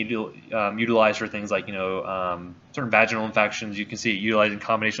see it being utilized for things like certain vaginal infections. You can see it utilized in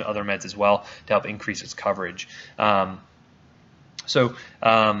combination with other meds as well to help increase its coverage. The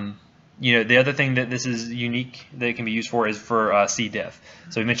other thing that this is unique that it can be used for is for C. diff.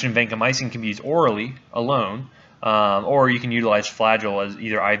 So we mentioned vancomycin can be used orally alone. Or you can utilize Flagyl as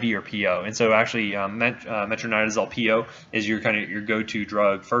either IV or PO. And so actually metronidazole PO is your go-to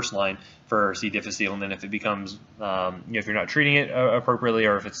drug first line for C. difficile. And then if it becomes, if you're not treating it appropriately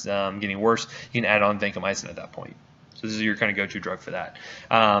or if it's getting worse, you can add on vancomycin at that point. So this is your kind of go-to drug for that.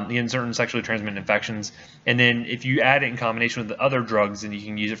 In certain sexually transmitted infections. And then if you add it in combination with the other drugs, then you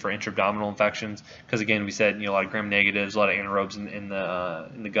can use it for intra-abdominal infections. Because again, we said a lot of gram-negatives, a lot of anaerobes in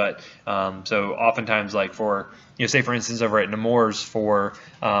the gut. So oftentimes, like for say for instance over at Nemours for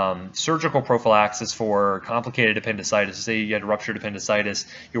surgical prophylaxis for complicated appendicitis. Say you had ruptured appendicitis,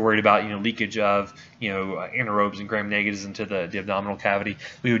 you're worried about leakage of anaerobes and gram-negatives into the abdominal cavity.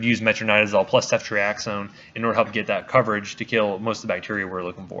 We would use metronidazole plus ceftriaxone in order to help get that coverage to kill most of the bacteria we're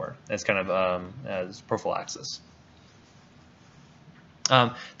looking for as kind of as prophylaxis.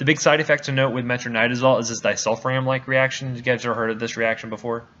 The big side effect to note with metronidazole is this disulfiram-like reaction. You guys ever heard of this reaction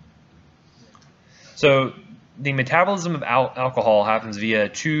before? So the metabolism of alcohol happens via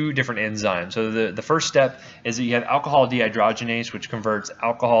two different enzymes. So the first step is that you have alcohol dehydrogenase, which converts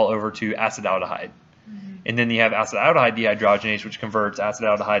alcohol over to acetaldehyde. And then you have acetaldehyde dehydrogenase, which converts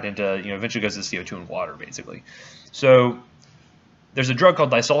acetaldehyde into, eventually goes to CO2 and water, basically. So there's a drug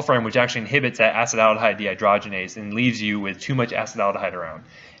called disulfiram, which actually inhibits that acetaldehyde dehydrogenase and leaves you with too much acetaldehyde around.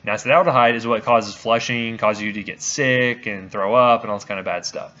 And acetaldehyde is what causes flushing, causes you to get sick and throw up and all this kind of bad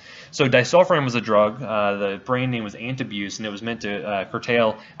stuff. So disulfiram was a drug. The brand name was Antabuse, and it was meant to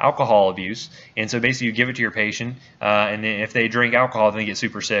curtail alcohol abuse. And so basically you give it to your patient, and then if they drink alcohol, then they get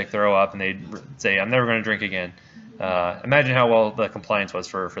super sick, throw up, and they say, I'm never going to drink again. Imagine how well the compliance was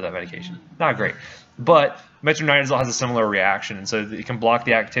for that medication. Not great. But metronidazole has a similar reaction, and so it can block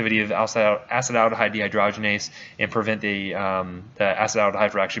the activity of acetaldehyde dehydrogenase and prevent the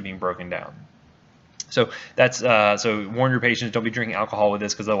acetaldehyde from actually being broken down. So that's so warn your patients, don't be drinking alcohol with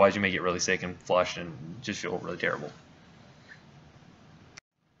this, because otherwise you may get really sick and flushed and just feel really terrible.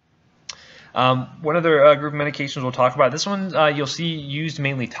 One other group of medications we'll talk about. This one you'll see used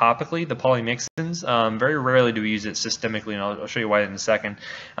mainly topically, the polymyxins. Very rarely do we use it systemically, and I'll show you why in a second.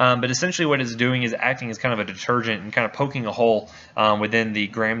 But essentially what it's doing is acting as kind of a detergent and kind of poking a hole within the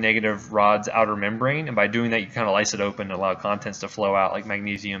gram-negative rod's outer membrane. And by doing that, you kind of lyse it open and allow contents to flow out like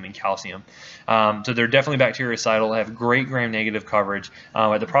magnesium and calcium. So they're definitely bactericidal, have great gram-negative coverage.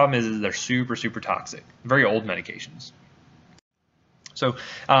 But the problem is they're super, super toxic. Very old medications. So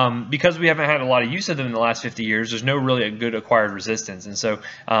because we haven't had a lot of use of them in the last 50 years, there's no really a good acquired resistance. And so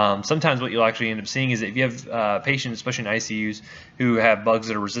sometimes what you'll actually end up seeing is that if you have patients, especially in ICUs, who have bugs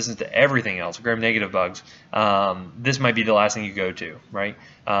that are resistant to everything else, gram-negative bugs, this might be the last thing you go to, right?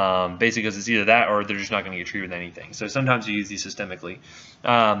 Basically because it's either that or they're just not going to get treated with anything. So sometimes you use these systemically.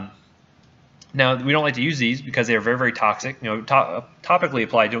 Now, we don't like to use these because they are very, very toxic. Topically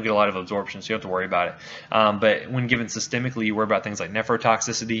applied, you don't get a lot of absorption, so you don't have to worry about it. But when given systemically, you worry about things like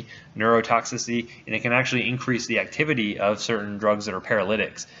nephrotoxicity, neurotoxicity, and it can actually increase the activity of certain drugs that are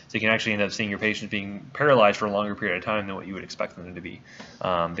paralytics. So you can actually end up seeing your patients being paralyzed for a longer period of time than what you would expect them to be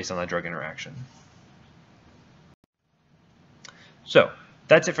based on that drug interaction. So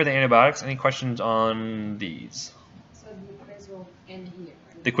that's it for the antibiotics. Any questions on these? So the quiz will end here,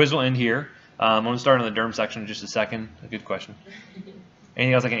 right? The quiz will end here. I'm going to start on the derm section in just a second. A good question.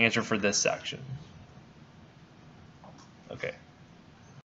 Anything else I can answer for this section? Okay.